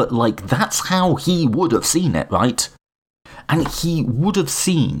Rome, but that's how he would have seen it, right? And he would have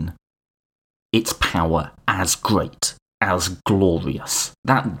seen its power as great, as glorious.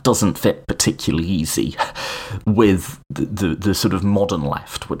 That doesn't fit particularly easy with the sort of modern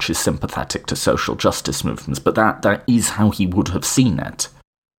left, which is sympathetic to social justice movements, but that is how he would have seen it.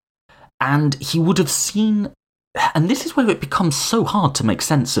 And he would have seen, and this is where it becomes so hard to make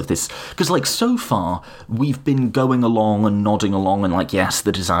sense of this, because so far we've been going along and nodding along and yes,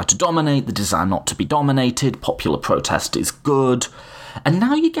 the desire to dominate, the desire not to be dominated, popular protest is good. And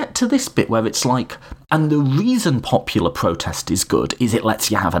now you get to this bit where it's and the reason popular protest is good is it lets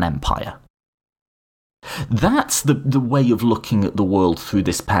you have an empire. That's the way of looking at the world through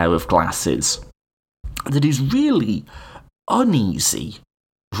this pair of glasses that is really uneasy,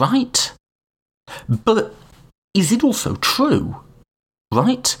 right? But is it also true,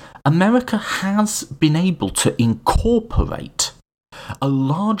 right? America has been able to incorporate a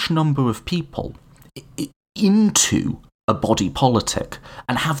large number of people into a body politic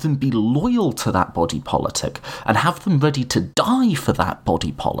and have them be loyal to that body politic and have them ready to die for that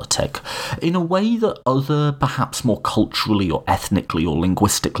body politic in a way that other, perhaps more culturally or ethnically or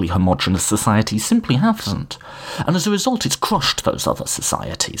linguistically homogenous societies simply haven't. And as a result, it's crushed those other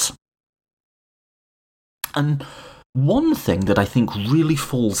societies. And one thing that I think really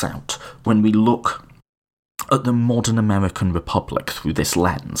falls out when we look at the modern American Republic through this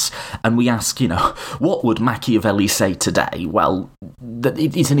lens, and we ask, what would Machiavelli say today? Well,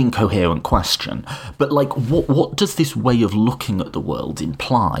 it is an incoherent question, but what does this way of looking at the world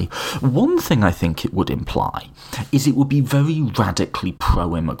imply? One thing I think it would imply is it would be very radically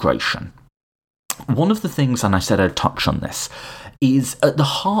pro-immigration. One of the things, and I said I'd touch on this, is at the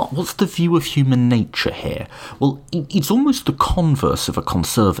heart, what's the view of human nature here? Well, it's almost the converse of a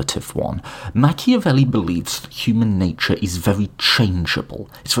conservative one. Machiavelli believes that human nature is very changeable.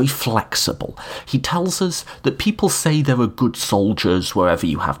 It's very flexible. He tells us that people say there are good soldiers wherever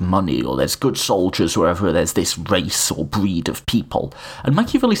you have money, or there's good soldiers wherever there's this race or breed of people. And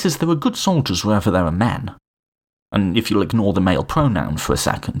Machiavelli says there are good soldiers wherever there are men. And if you'll ignore the male pronoun for a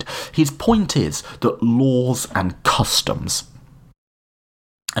second, his point is that laws and customs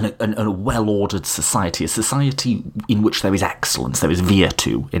and a well-ordered society, a society in which there is excellence, there is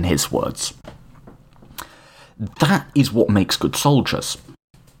virtue, in his words, that is what makes good soldiers.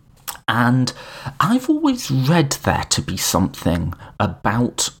 And I've always read there to be something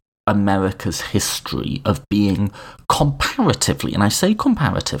about America's history of being comparatively, and I say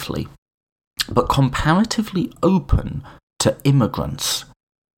comparatively, but comparatively open to immigrants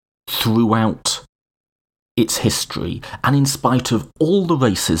throughout its history, and in spite of all the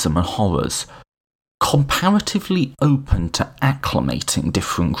racism and horrors, comparatively open to acclimating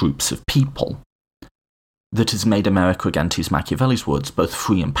different groups of people. That has made America, again to use Machiavelli's words, both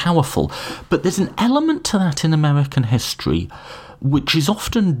free and powerful. But there's an element to that in American history which is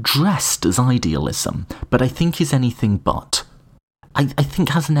often dressed as idealism, but I think is anything but. I think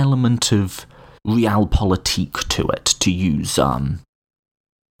has an element of realpolitik to it, to use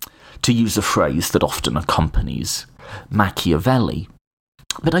a phrase that often accompanies Machiavelli.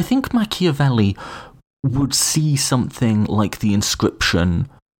 But I think Machiavelli would see something like the inscription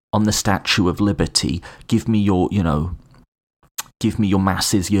on the Statue of Liberty, give me your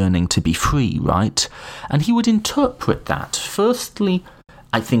masses yearning to be free, right? And he would interpret that, firstly,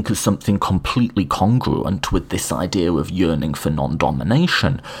 I think, as something completely congruent with this idea of yearning for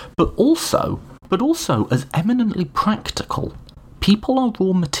non-domination, but also as eminently practical. People are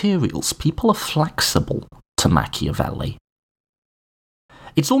raw materials, people are flexible to Machiavelli.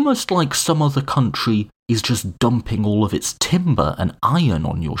 It's almost like some other country is just dumping all of its timber and iron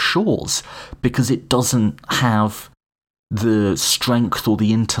on your shores because it doesn't have the strength or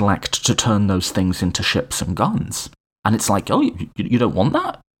the intellect to turn those things into ships and guns. And it's like, oh, you don't want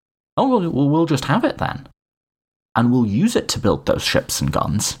that? Oh, well, we'll just have it then. And we'll use it to build those ships and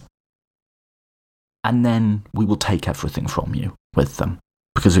guns. And then we will take everything from you with them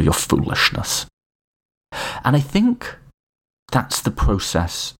because of your foolishness. And I think that's the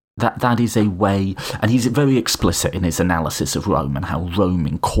process. That is a way, and he's very explicit in his analysis of Rome and how Rome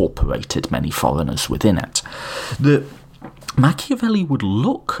incorporated many foreigners within it. The Machiavelli would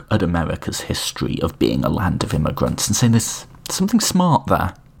look at America's history of being a land of immigrants and say there's something smart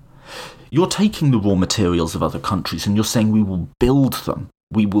there. You're taking the raw materials of other countries and you're saying we will build them,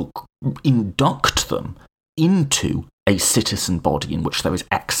 we will induct them into a citizen body in which there is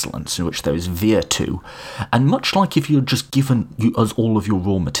excellence, in which there is virtue. And much like if you had just given us all of your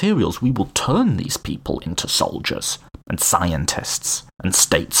raw materials, we will turn these people into soldiers and scientists and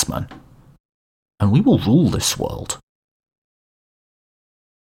statesmen. And we will rule this world.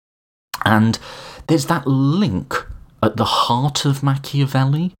 And there's that link at the heart of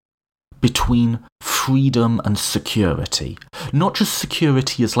Machiavelli between freedom and security. Not just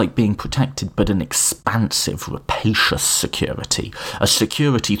security as like being protected, but an expansive, rapacious security. A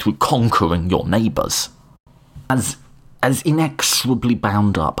security through conquering your neighbours. As inexorably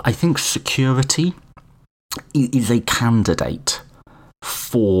bound up, I think security is a candidate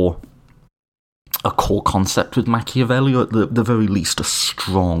for a core concept with Machiavelli, or at the very least a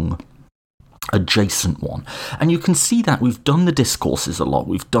strong adjacent one. And you can see that we've done the discourses a lot,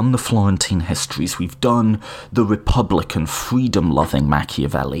 we've done the Florentine histories, we've done the Republican freedom-loving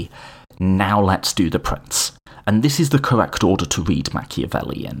Machiavelli. Now let's do the Prince. And this is the correct order to read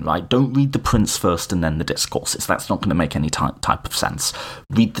Machiavelli in, right? Don't read the Prince first and then the discourses. That's not going to make any type of sense.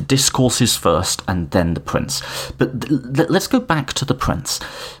 Read the discourses first and then the Prince. But let's go back to the Prince.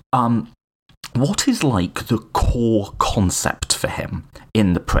 What is like the core concept for him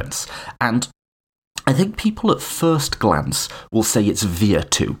in the Prince? And I think people at first glance will say it's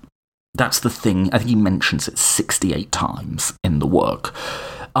virtue. That's the thing. I think he mentions it 68 times in the work.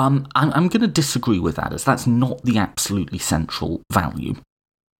 I'm going to disagree with that, as that's not the absolutely central value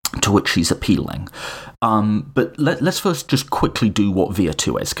to which he's appealing. But let's first just quickly do what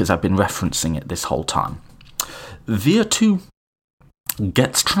virtue is, because I've been referencing it this whole time. Virtue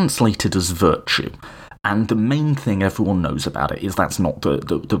gets translated as virtue, and the main thing everyone knows about it is that's not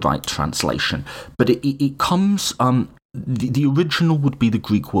the right translation. But it comes... The original would be the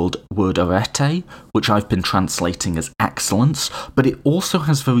Greek word arete, which I've been translating as excellence, but it also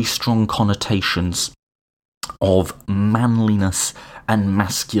has very strong connotations of manliness and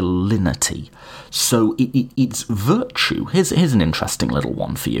masculinity. So it's virtue. Here's an interesting little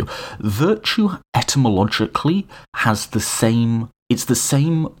one for you. Virtue etymologically has it's the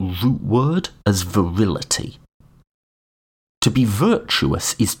same root word as virility. To be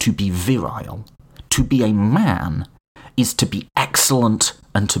virtuous is to be virile. To be a man is to be excellent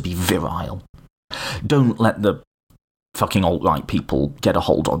and to be virile. Don't let the fucking alt-right people get a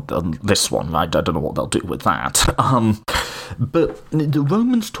hold on this one, right? I don't know what they'll do with that. But the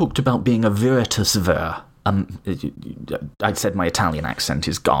Romans talked about being a viritus vir. I said my Italian accent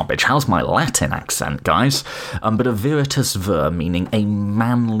is garbage. How's my Latin accent, guys? But a viritus vir, meaning a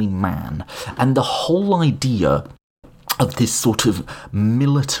manly man. And the whole idea this sort of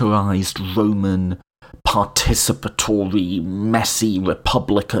militarized Roman participatory, messy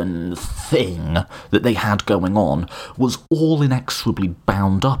Republican thing that they had going on was all inexorably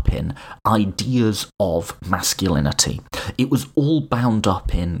bound up in ideas of masculinity. It was all bound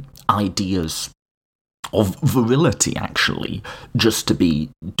up in ideas of virility, actually, just to be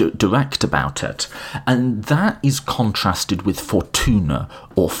direct about it. And that is contrasted with fortuna,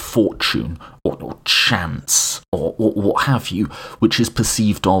 or fortune, or chance, or what have you, which is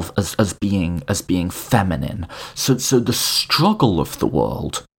perceived of as being feminine. So the struggle of the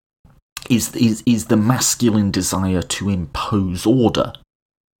world is the masculine desire to impose order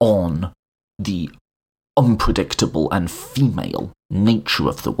on the unpredictable and female nature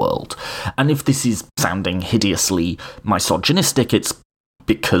of the world. And if this is sounding hideously misogynistic, it's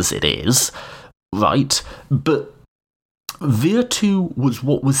because it is, right? But virtue was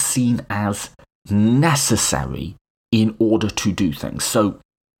what was seen as necessary in order to do things. So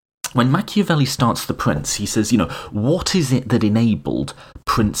when Machiavelli starts The Prince, he says, what is it that enabled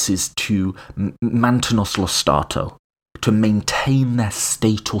princes to mantenos lo stato, to maintain their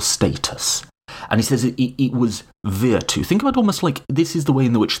state or status? And he says it was virtue. Think about almost like this is the way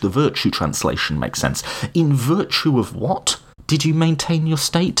in which the virtue translation makes sense. In virtue of what did you maintain your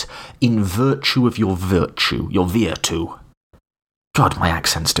state? In virtue of your virtue, your virtu. God, my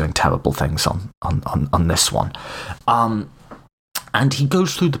accent's doing terrible things on this one. And he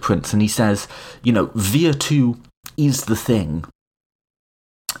goes through The Prince and he says, virtue is the thing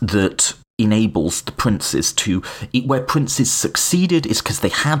that enables the princes to... Where princes succeeded is because they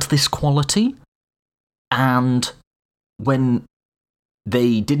had this quality, and when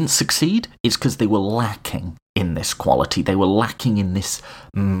they didn't succeed, it's because they were lacking in this quality. They were lacking in this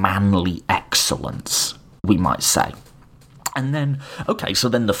manly excellence, we might say. And then, so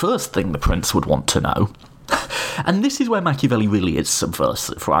then the first thing the prince would want to know, and this is where Machiavelli really is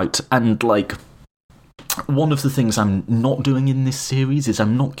subversive, right? And, one of the things I'm not doing in this series is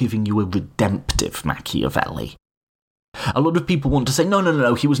I'm not giving you a redemptive Machiavelli. A lot of people want to say,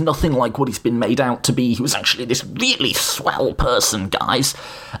 no, he was nothing like what he's been made out to be. He was actually this really swell person, guys.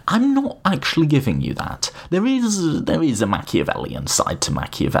 I'm not actually giving you that. There is a Machiavellian side to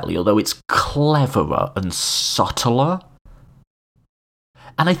Machiavelli, although it's cleverer and subtler,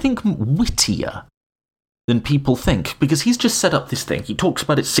 and I think wittier than people think, because he's just set up this thing. He talks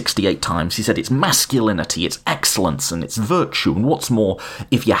about it 68 times. He said it's masculinity, it's excellence, and it's virtue, and what's more,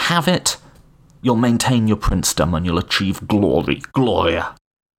 if you have it, you'll maintain your princedom and you'll achieve gloria.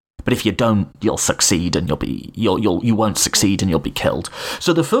 But if you don't, you'll succeed and you won't succeed and you'll be killed.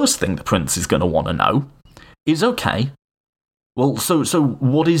 So the first thing the prince is going to want to know is, okay, well, so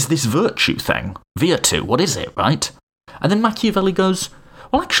what is this virtue thing? Virtu, what is it, right? And then Machiavelli goes,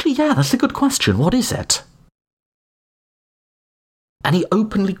 well, actually, yeah, that's a good question. What is it? And he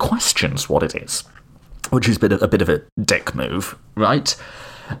openly questions what it is, which is a bit of a dick move, right?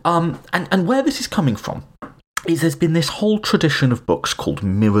 And where this is coming from is there's been this whole tradition of books called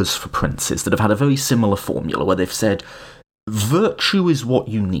Mirrors for Princes that have had a very similar formula where they've said virtue is what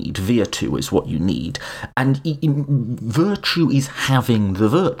you need, virtu is what you need, and virtue is having the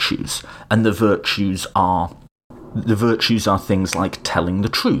virtues, and the virtues are things like telling the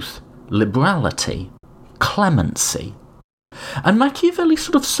truth, liberality, clemency. And Machiavelli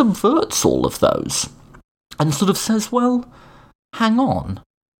sort of subverts all of those and sort of says, well, hang on.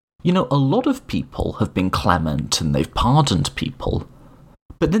 A lot of people have been clement and they've pardoned people,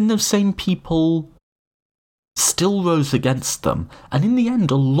 but then those same people still rose against them, and in the end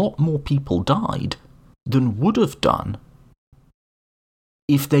a lot more people died than would have done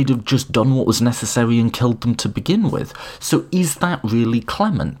if they'd have just done what was necessary and killed them to begin with. So is that really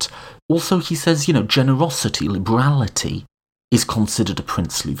clement? Also, he says, generosity, liberality is considered a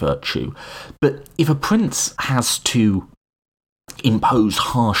princely virtue. But if a prince has to impose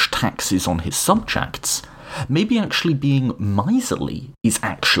harsh taxes on his subjects, maybe actually being miserly is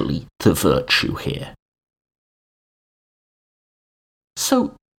actually the virtue here.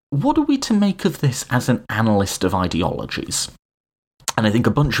 So, what are we to make of this as an analyst of ideologies? And I think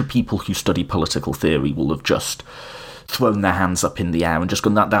a bunch of people who study political theory will have just thrown their hands up in the air and just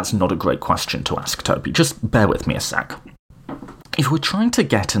gone, that's not a great question to ask, Toby. Just bear with me a sec. If we're trying to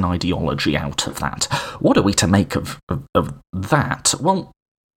get an ideology out of that, what are we to make of that? Well,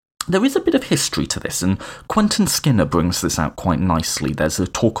 there is a bit of history to this, and Quentin Skinner brings this out quite nicely. There's a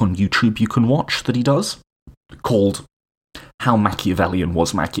talk on YouTube you can watch that he does, called How Machiavellian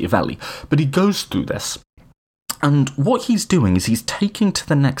Was Machiavelli? But he goes through this And what he's doing is he's taking to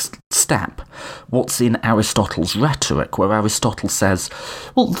the next step what's in Aristotle's rhetoric, where Aristotle says,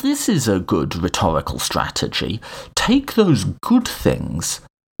 well, this is a good rhetorical strategy. Take those good things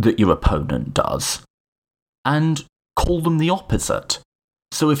that your opponent does and call them the opposite.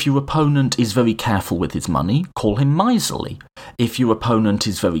 So if your opponent is very careful with his money, call him miserly. If your opponent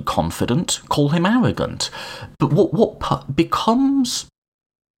is very confident, call him arrogant. But what becomes...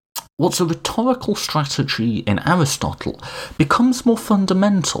 what's a rhetorical strategy in Aristotle becomes more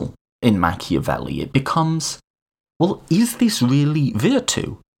fundamental in Machiavelli. It becomes, well, is this really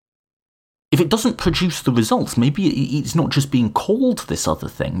virtue? If it doesn't produce the results, maybe it's not just being called this other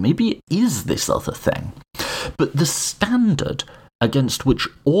thing, maybe it is this other thing. But the standard against which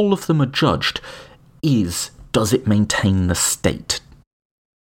all of them are judged is, does it maintain the state?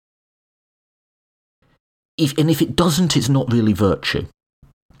 If it doesn't, it's not really virtue.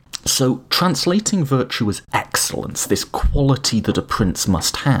 So, translating virtue as excellence, this quality that a prince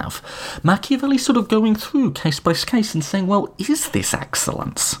must have, Machiavelli's sort of going through case by case and saying, well, is this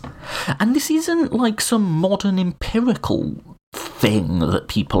excellence? And this isn't like some modern empirical thing that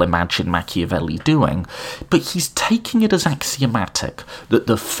people imagine Machiavelli doing, but he's taking it as axiomatic that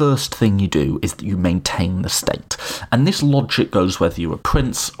the first thing you do is that you maintain the state. And this logic goes whether you're a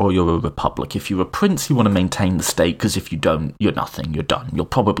prince or you're a republic. If you're a prince, you want to maintain the state, because if you don't, you're nothing, you're done. You'll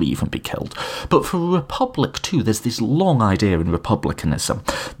probably even be killed. But for a republic too, there's this long idea in republicanism,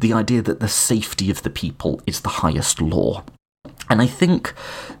 the idea that the safety of the people is the highest law. And I think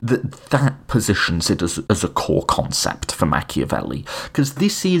that positions it as a core concept for Machiavelli, because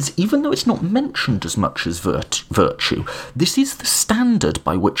this is, even though it's not mentioned as much as virtue, this is the standard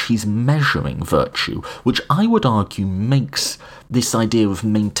by which he's measuring virtue, which I would argue makes this idea of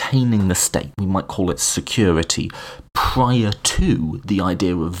maintaining the state, we might call it security, prior to the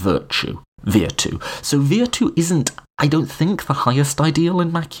idea of virtue. So virtue isn't, I don't think, the highest ideal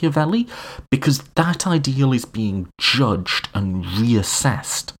in Machiavelli, because that ideal is being judged and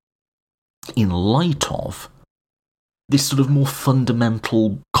reassessed in light of this sort of more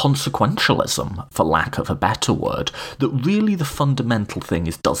fundamental consequentialism, for lack of a better word, that really the fundamental thing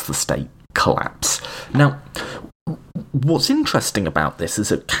is, does the state collapse? Now, what's interesting about this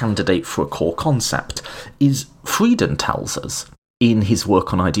as a candidate for a core concept is Friedan tells us in his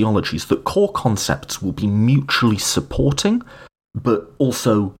work on ideologies that core concepts will be mutually supporting, but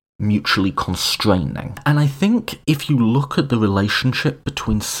also mutually constraining. And I think if you look at the relationship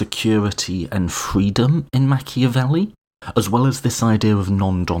between security and freedom in Machiavelli, as well as this idea of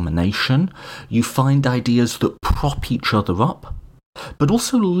non-domination, you find ideas that prop each other up, but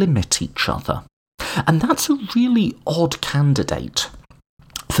also limit each other. And that's a really odd candidate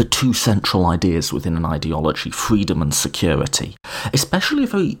for two central ideas within an ideology, freedom and security. Especially a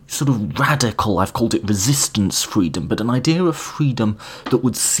very sort of radical, I've called it resistance freedom, but an idea of freedom that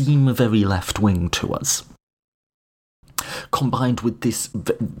would seem very left-wing to us, combined with this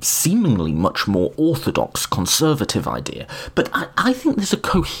seemingly much more orthodox conservative idea. But I think there's a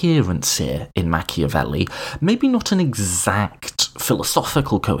coherence here in Machiavelli, maybe not an exact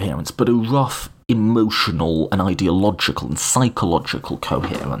philosophical coherence, but a rough emotional and ideological and psychological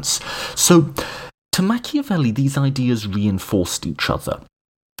coherence. So, to Machiavelli, these ideas reinforced each other.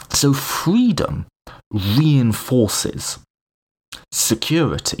 So freedom reinforces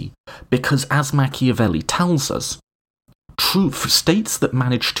security, because as Machiavelli tells us, states that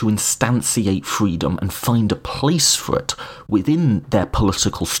manage to instantiate freedom and find a place for it within their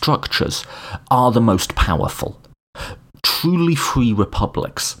political structures are the most powerful. Truly free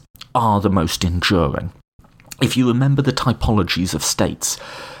republics are the most enduring. If you remember the typologies of states,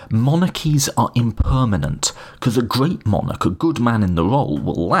 monarchies are impermanent, because a great monarch, a good man in the role,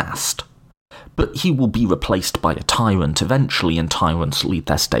 will last. But he will be replaced by a tyrant eventually, and tyrants lead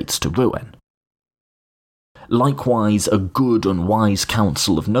their states to ruin. Likewise, a good and wise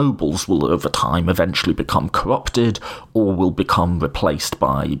council of nobles will over time eventually become corrupted, or will become replaced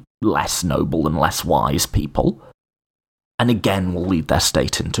by less noble and less wise people, and again will lead their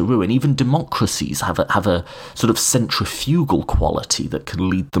state into ruin. Even democracies have a sort of centrifugal quality that can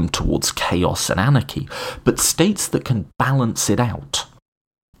lead them towards chaos and anarchy. But states that can balance it out,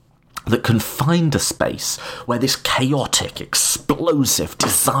 that can find a space where this chaotic, explosive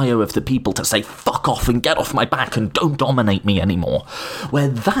desire of the people to say, fuck off and get off my back and don't dominate me anymore, where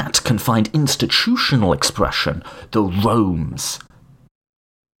that can find institutional expression, the Romes,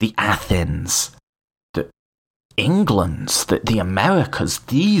 the Athens, England's, the Americas,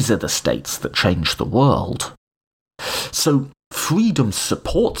 these are the states that change the world. So freedom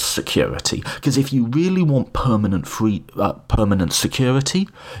supports security, because if you really want permanent security,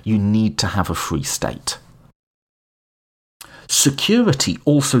 you need to have a free state. Security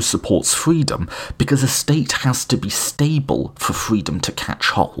also supports freedom because a state has to be stable for freedom to catch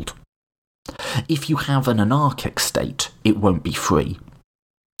hold. If you have an anarchic state, it won't be free.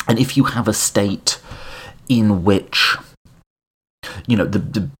 And if you have a state in which,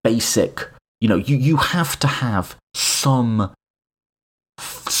 the basic, you have to have some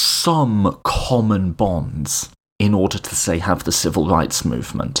common bonds in order to, say, have the civil rights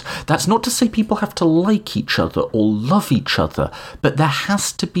movement. That's not to say people have to like each other or love each other, but there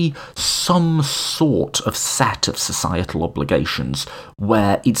has to be some sort of set of societal obligations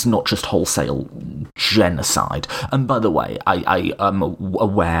where it's not just wholesale genocide. And by the way, I am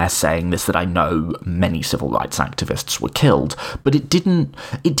aware, saying this, that I know many civil rights activists were killed, but it didn't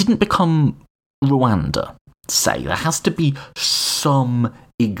become Rwanda, say. There has to be some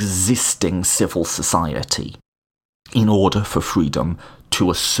existing civil society in order for freedom to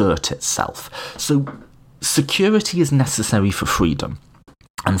assert itself. So security is necessary for freedom,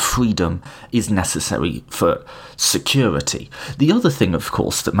 and freedom is necessary for security. The other thing, of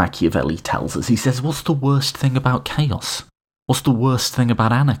course, that Machiavelli tells us, he says, what's the worst thing about chaos? What's the worst thing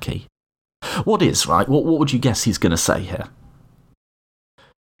about anarchy? What is, right? What would you guess he's going to say here?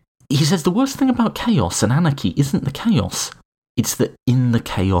 He says the worst thing about chaos and anarchy isn't the chaos, it's that in the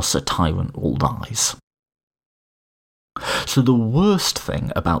chaos a tyrant will rise. So the worst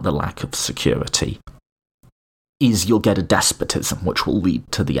thing about the lack of security is you'll get a despotism, which will lead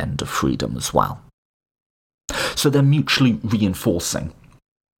to the end of freedom as well. So they're mutually reinforcing.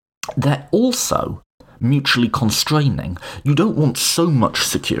 They're also mutually constraining. You don't want so much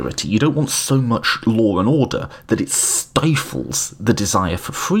security, you don't want so much law and order that it stifles the desire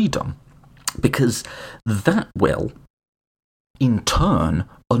for freedom, because that will, in turn,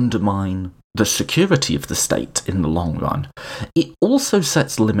 undermine the security of the state in the long run. It also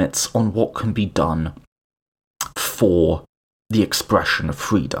sets limits on what can be done for the expression of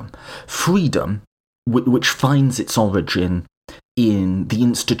freedom. Freedom, which finds its origin in the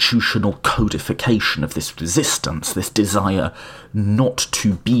institutional codification of this resistance, this desire not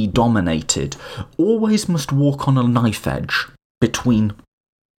to be dominated, always must walk on a knife edge between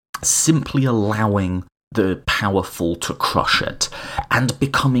simply allowing the powerful to crush it and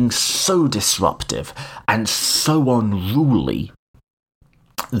becoming so disruptive and so unruly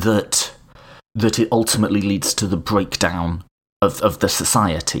that it ultimately leads to the breakdown of the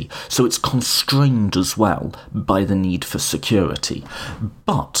society. So it's constrained as well by the need for security.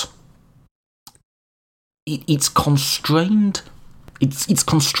 But it's constrained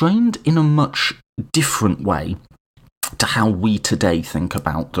in a much different way to how we today think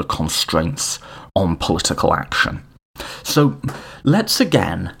about the constraints on political action. So let's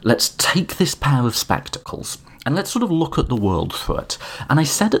take this pair of spectacles and let's sort of look at the world through it. And I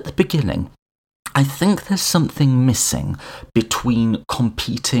said at the beginning, I think there's something missing between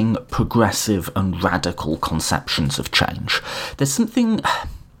competing progressive and radical conceptions of change. There's something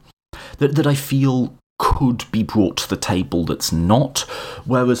that I feel could be brought to the table that's not,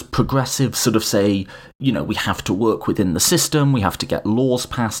 whereas progressives sort of say, we have to work within the system, we have to get laws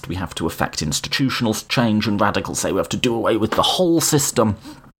passed, we have to affect institutional change, and radicals say we have to do away with the whole system,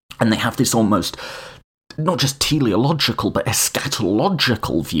 and they have this almost, not just teleological, but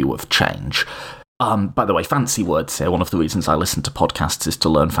eschatological view of change. By the way, fancy words here. One of the reasons I listen to podcasts is to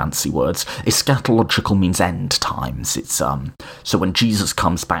learn fancy words. Eschatological means end times. It's so when Jesus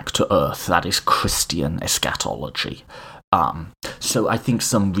comes back to earth, that is Christian eschatology. So I think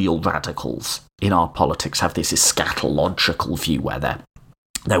some real radicals in our politics have this eschatological view where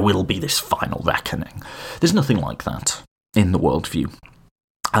there will be this final reckoning. There's nothing like that in the worldview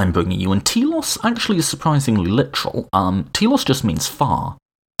I'm bringing you. And telos actually is surprisingly literal. Telos just means far.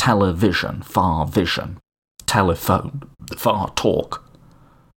 Television, far vision, telephone, far talk.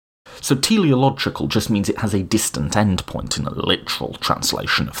 So teleological just means it has a distant endpoint in a literal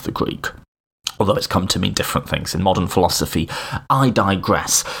translation of the Greek. Although it's come to mean different things in modern philosophy. I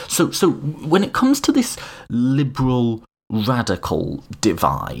digress. So when it comes to this liberal radical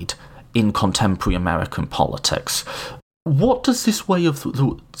divide in contemporary American politics, what does this way of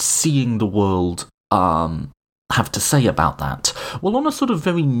seeing the world have to say about that? Well, on a sort of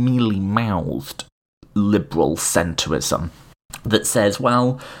very mealy-mouthed liberal centrism that says,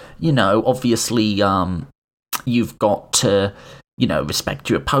 well, obviously you've got to, respect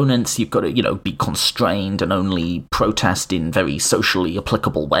your opponents, you've got to, be constrained and only protest in very socially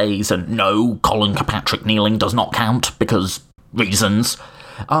applicable ways, and no, Colin Kirkpatrick kneeling does not count because reasons.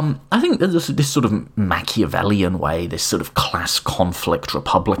 I think there's this sort of Machiavellian way, this sort of class conflict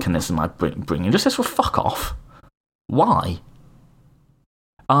republicanism I bring in, just says, well, fuck off. Why?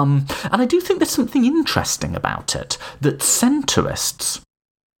 And I do think there's something interesting about it, that centrists,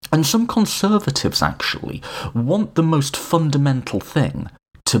 and some conservatives actually, want the most fundamental thing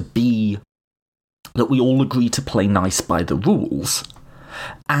to be that we all agree to play nice by the rules,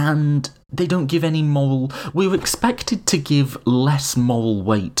 and they don't give any moral... We're expected to give less moral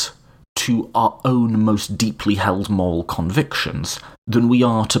weight to our own most deeply held moral convictions than we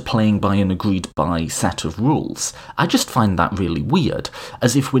are to playing by an agreed-by set of rules. I just find that really weird,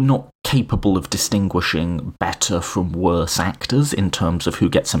 as if we're not capable of distinguishing better from worse actors in terms of who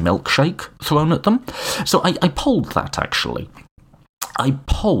gets a milkshake thrown at them. So I polled that, actually. I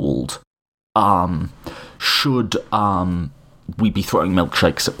polled, should we be throwing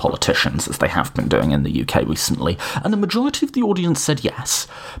milkshakes at politicians, as they have been doing in the UK recently, and the majority of the audience said yes.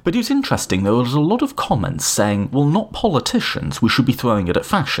 But it was interesting, there was a lot of comments saying, well, not politicians, we should be throwing it at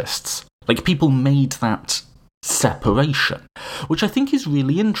fascists. Like, people made that separation, which I think is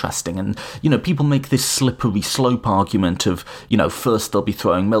really interesting. And, people make this slippery slope argument of, first they'll be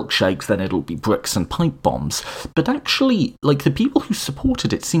throwing milkshakes, then it'll be bricks and pipe bombs. But actually, the people who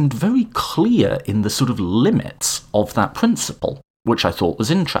supported it seemed very clear in the sort of limits of that principle, which I thought was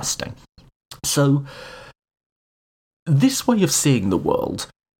interesting. So, this way of seeing the world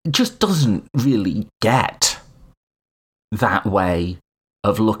just doesn't really get that way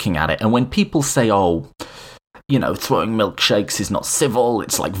of looking at it. And when people say, throwing milkshakes is not civil,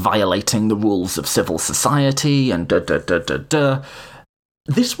 it's like violating the rules of civil society, and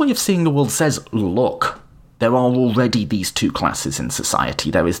this way of seeing the world says, look, there are already these two classes in society.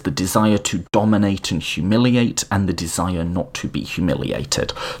 There is the desire to dominate and humiliate, and the desire not to be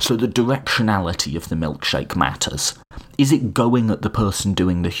humiliated. So the directionality of the milkshake matters. Is it going at the person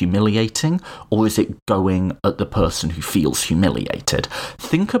doing the humiliating, or is it going at the person who feels humiliated?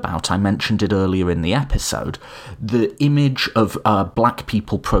 Think about, I mentioned it earlier in the episode, the image of black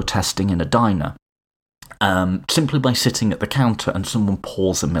people protesting in a diner. Simply by sitting at the counter and someone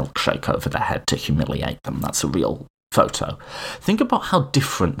pours a milkshake over their head to humiliate them. That's a real photo. Think about how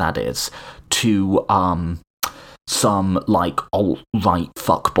different that is to some alt-right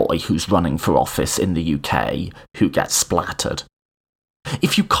fuckboy who's running for office in the UK who gets splattered.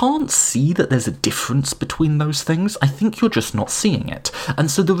 If you can't see that there's a difference between those things, I think you're just not seeing it. And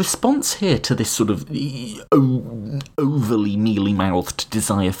so the response here to this sort of overly mealy-mouthed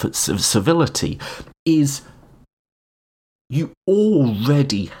desire for civility is you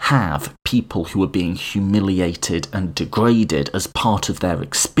already have people who are being humiliated and degraded as part of their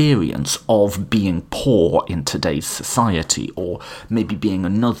experience of being poor in today's society, or maybe being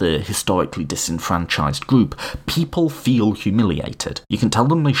another historically disenfranchised group. People feel humiliated. You can tell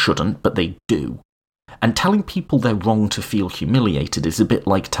them they shouldn't, but they do. And telling people they're wrong to feel humiliated is a bit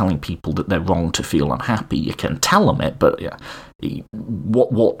like telling people that they're wrong to feel unhappy. You can tell them it, but yeah,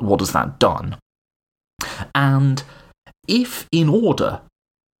 what has that done? And if, in order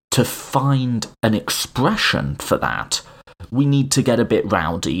to find an expression for that, we need to get a bit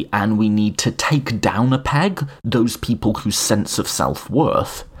rowdy and we need to take down a peg those people whose sense of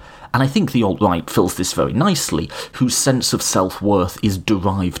self-worth, and I think the alt-right fills this very nicely, whose sense of self-worth is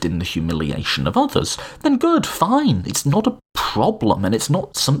derived in the humiliation of others, then good, fine, it's not a problem, and it's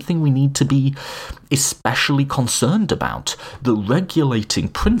not something we need to be especially concerned about. The regulating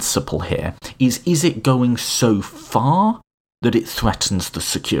principle here is it going so far that it threatens the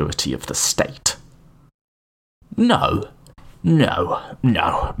security of the state? No,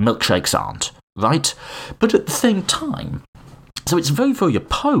 milkshakes aren't, right? But at the same time, so it's very, very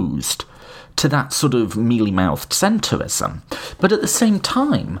opposed to that sort of mealy-mouthed centrism. But at the same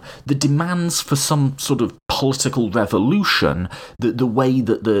time, the demands for some sort of political revolution, the way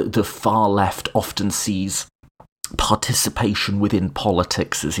that the far left often sees participation within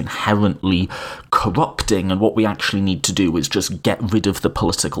politics as inherently corrupting, and what we actually need to do is just get rid of the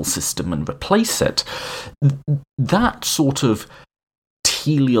political system and replace it. That sort of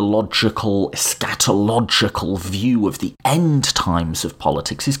teleological, eschatological view of the end times of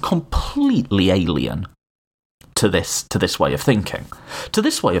politics is completely alien to this way of thinking. To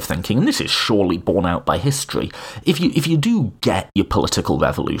this way of thinking, and this is surely borne out by history, if you do get your political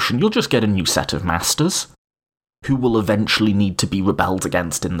revolution, you'll just get a new set of masters who will eventually need to be rebelled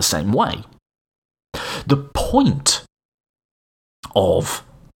against in the same way. The point of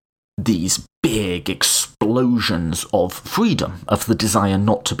these big explosions of freedom, of the desire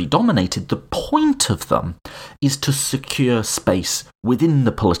not to be dominated, the point of them is to secure space within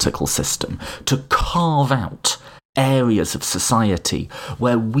the political system, to carve out areas of society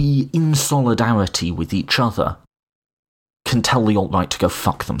where we, in solidarity with each other, can tell the alt-right to go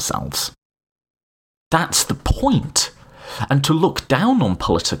fuck themselves. That's the point. And to look down on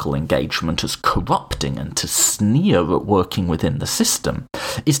political engagement as corrupting and to sneer at working within the system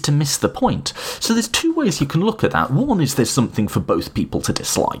is to miss the point. So there's two ways you can look at that. One is there's something for both people to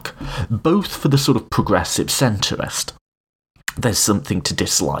dislike, both for the sort of progressive centrist. There's something to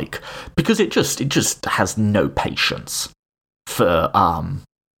dislike because it just has no patience for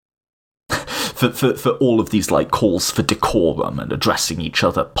all of these like calls for decorum and addressing each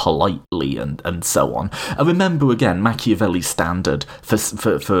other politely and so on. And remember again, Machiavelli's standard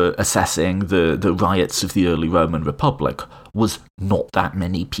for assessing the riots of the early Roman Republic was not that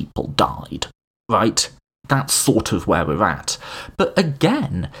many people died, right? That's sort of where we're at. But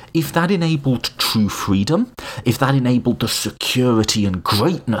again, if that enabled true freedom, if that enabled the security and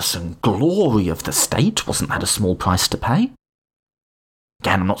greatness and glory of the state, wasn't that a small price to pay?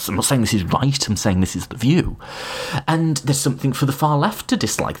 Again, I'm not saying this is right, I'm saying this is the view. And there's something for the far left to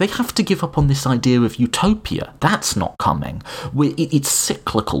dislike. They have to give up on this idea of utopia. That's not coming. It's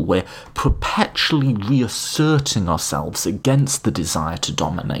cyclical. We're perpetually reasserting ourselves against the desire to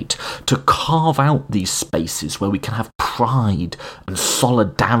dominate, to carve out these spaces where we can have pride and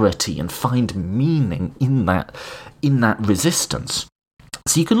solidarity and find meaning in that resistance.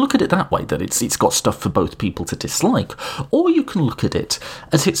 So you can look at it that way, that it's got stuff for both people to dislike, or you can look at it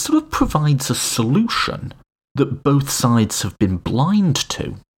as it sort of provides a solution that both sides have been blind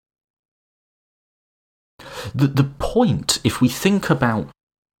to. The point, if we think about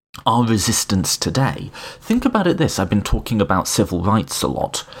our resistance today, think about it this, I've been talking about civil rights a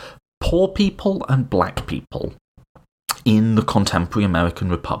lot. Poor people and black people in the contemporary American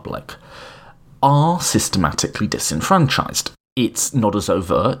Republic are systematically disenfranchised. It's not as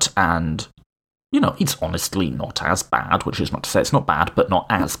overt and, it's honestly not as bad, which is not to say it's not bad, but not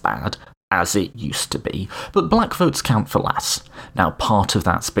as bad as it used to be. But black votes count for less. Now, part of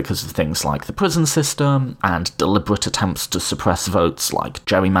that's because of things like the prison system and deliberate attempts to suppress votes like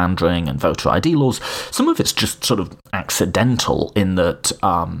gerrymandering and voter ID laws. Some of it's just sort of accidental in that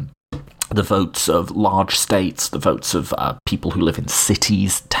the votes of large states, the votes of people who live in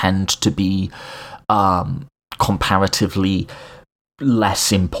cities tend to be comparatively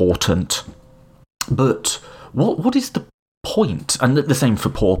less important. But what is the point? And the same for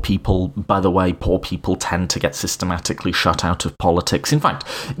poor people, by the way. Poor people tend to get systematically shut out of politics. In fact,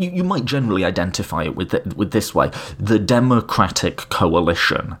 you might generally identify it with this way. The Democratic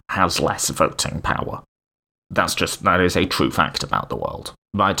coalition has less voting power. That is a true fact about the world,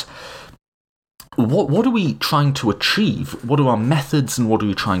 right? What are we trying to achieve? What are our methods and what are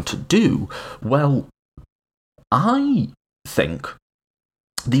we trying to do? Well, I think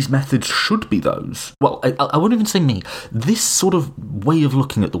these methods should be those. Well, I won't even say me. This sort of way of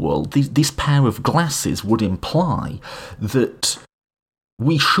looking at the world, this pair of glasses would imply that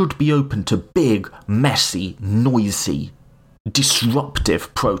we should be open to big, messy, noisy,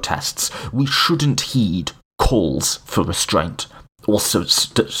 disruptive protests. We shouldn't heed calls for restraint or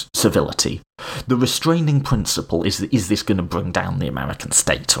civility. The restraining principle is this going to bring down the American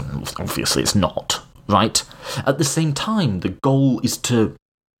state? And obviously it's not. Right? At the same time, the goal is to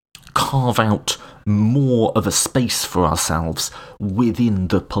carve out more of a space for ourselves within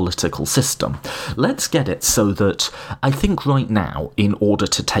the political system. Let's get it so that I think right now, in order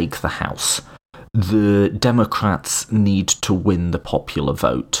to take the House, the Democrats need to win the popular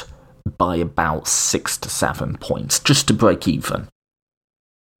vote by about 6 to 7 points, just to break even.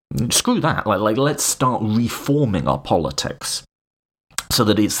 Screw that. Like let's start reforming our politics so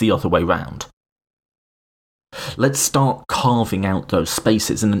that it's the other way round. Let's start carving out those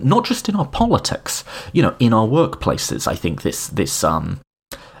spaces, and not just in our politics, in our workplaces. I think this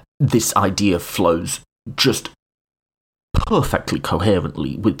idea flows just perfectly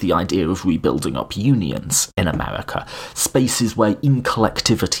coherently with the idea of rebuilding up unions in America, spaces where in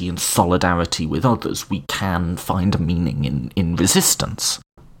collectivity and solidarity with others we can find meaning in resistance.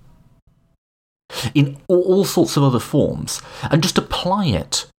 In all sorts of other forms, and just apply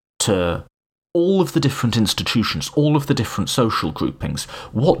it to all of the different institutions, all of the different social groupings.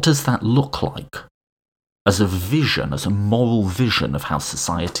 What does that look like as a vision, as a moral vision of how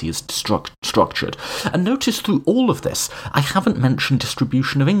society is structured? And notice through all of this, I haven't mentioned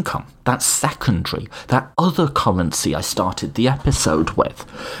distribution of income. That's secondary. That other currency I started the episode with,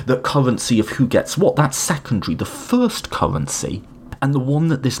 the currency of who gets what, that's secondary. The first currency, and the one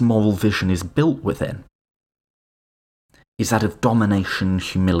that this moral vision is built within, is that of domination,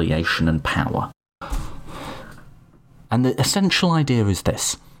 humiliation, and power. And the essential idea is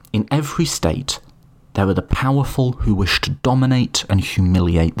this. In every state, there are the powerful who wish to dominate and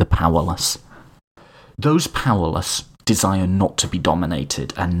humiliate the powerless. Those powerless desire not to be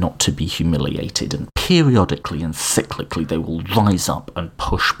dominated and not to be humiliated, and periodically and cyclically they will rise up and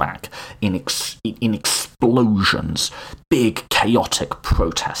push back in explosions, big chaotic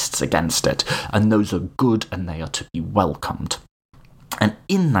protests against it, and those are good and they are to be welcomed. And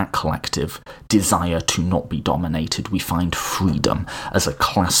in that collective desire to not be dominated, we find freedom as a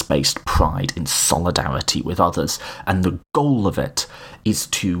class-based pride in solidarity with others, and the goal of it is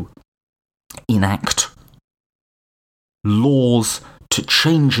to enact laws to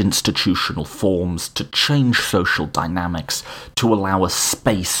change institutional forms, to change social dynamics, to allow a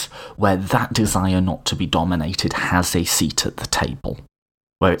space where that desire not to be dominated has a seat at the table,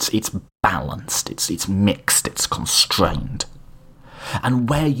 where it's balanced, it's mixed, it's constrained. And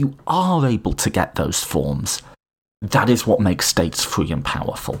where you are able to get those forms, that is what makes states free and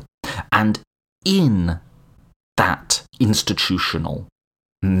powerful. And in that institutional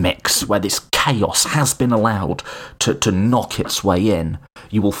mix, where this chaos has been allowed to knock its way in,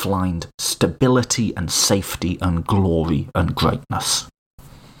 you will find stability and safety and glory and greatness.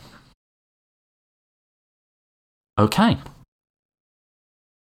 Okay.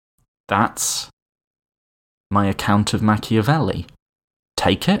 That's my account of Machiavelli.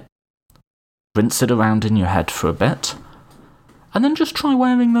 Take it, rinse it around in your head for a bit, and then just try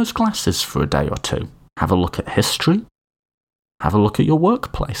wearing those glasses for a day or two. Have a look at history, have a look at your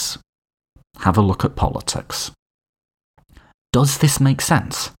workplace, have a look at politics. Does this make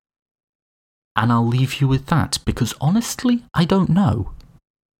sense? And I'll leave you with that, because honestly, I don't know.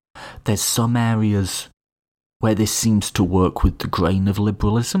 There's some areas where this seems to work with the grain of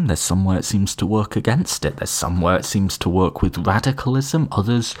liberalism, there's somewhere it seems to work against it, there's somewhere it seems to work with radicalism,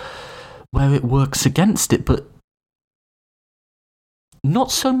 others where it works against it, but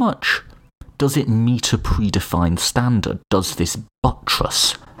not so much does it meet a predefined standard, does this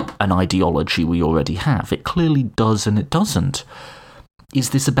buttress an ideology we already have? It clearly does and it doesn't.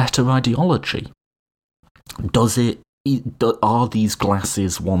 Is this a better ideology? Are these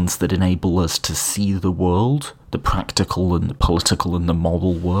glasses ones that enable us to see the world, the practical and the political and the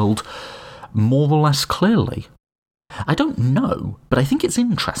moral world, more or less clearly? I don't know, but I think it's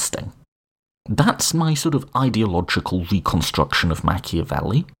interesting. That's my sort of ideological reconstruction of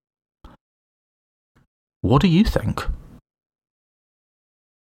Machiavelli. What do you think?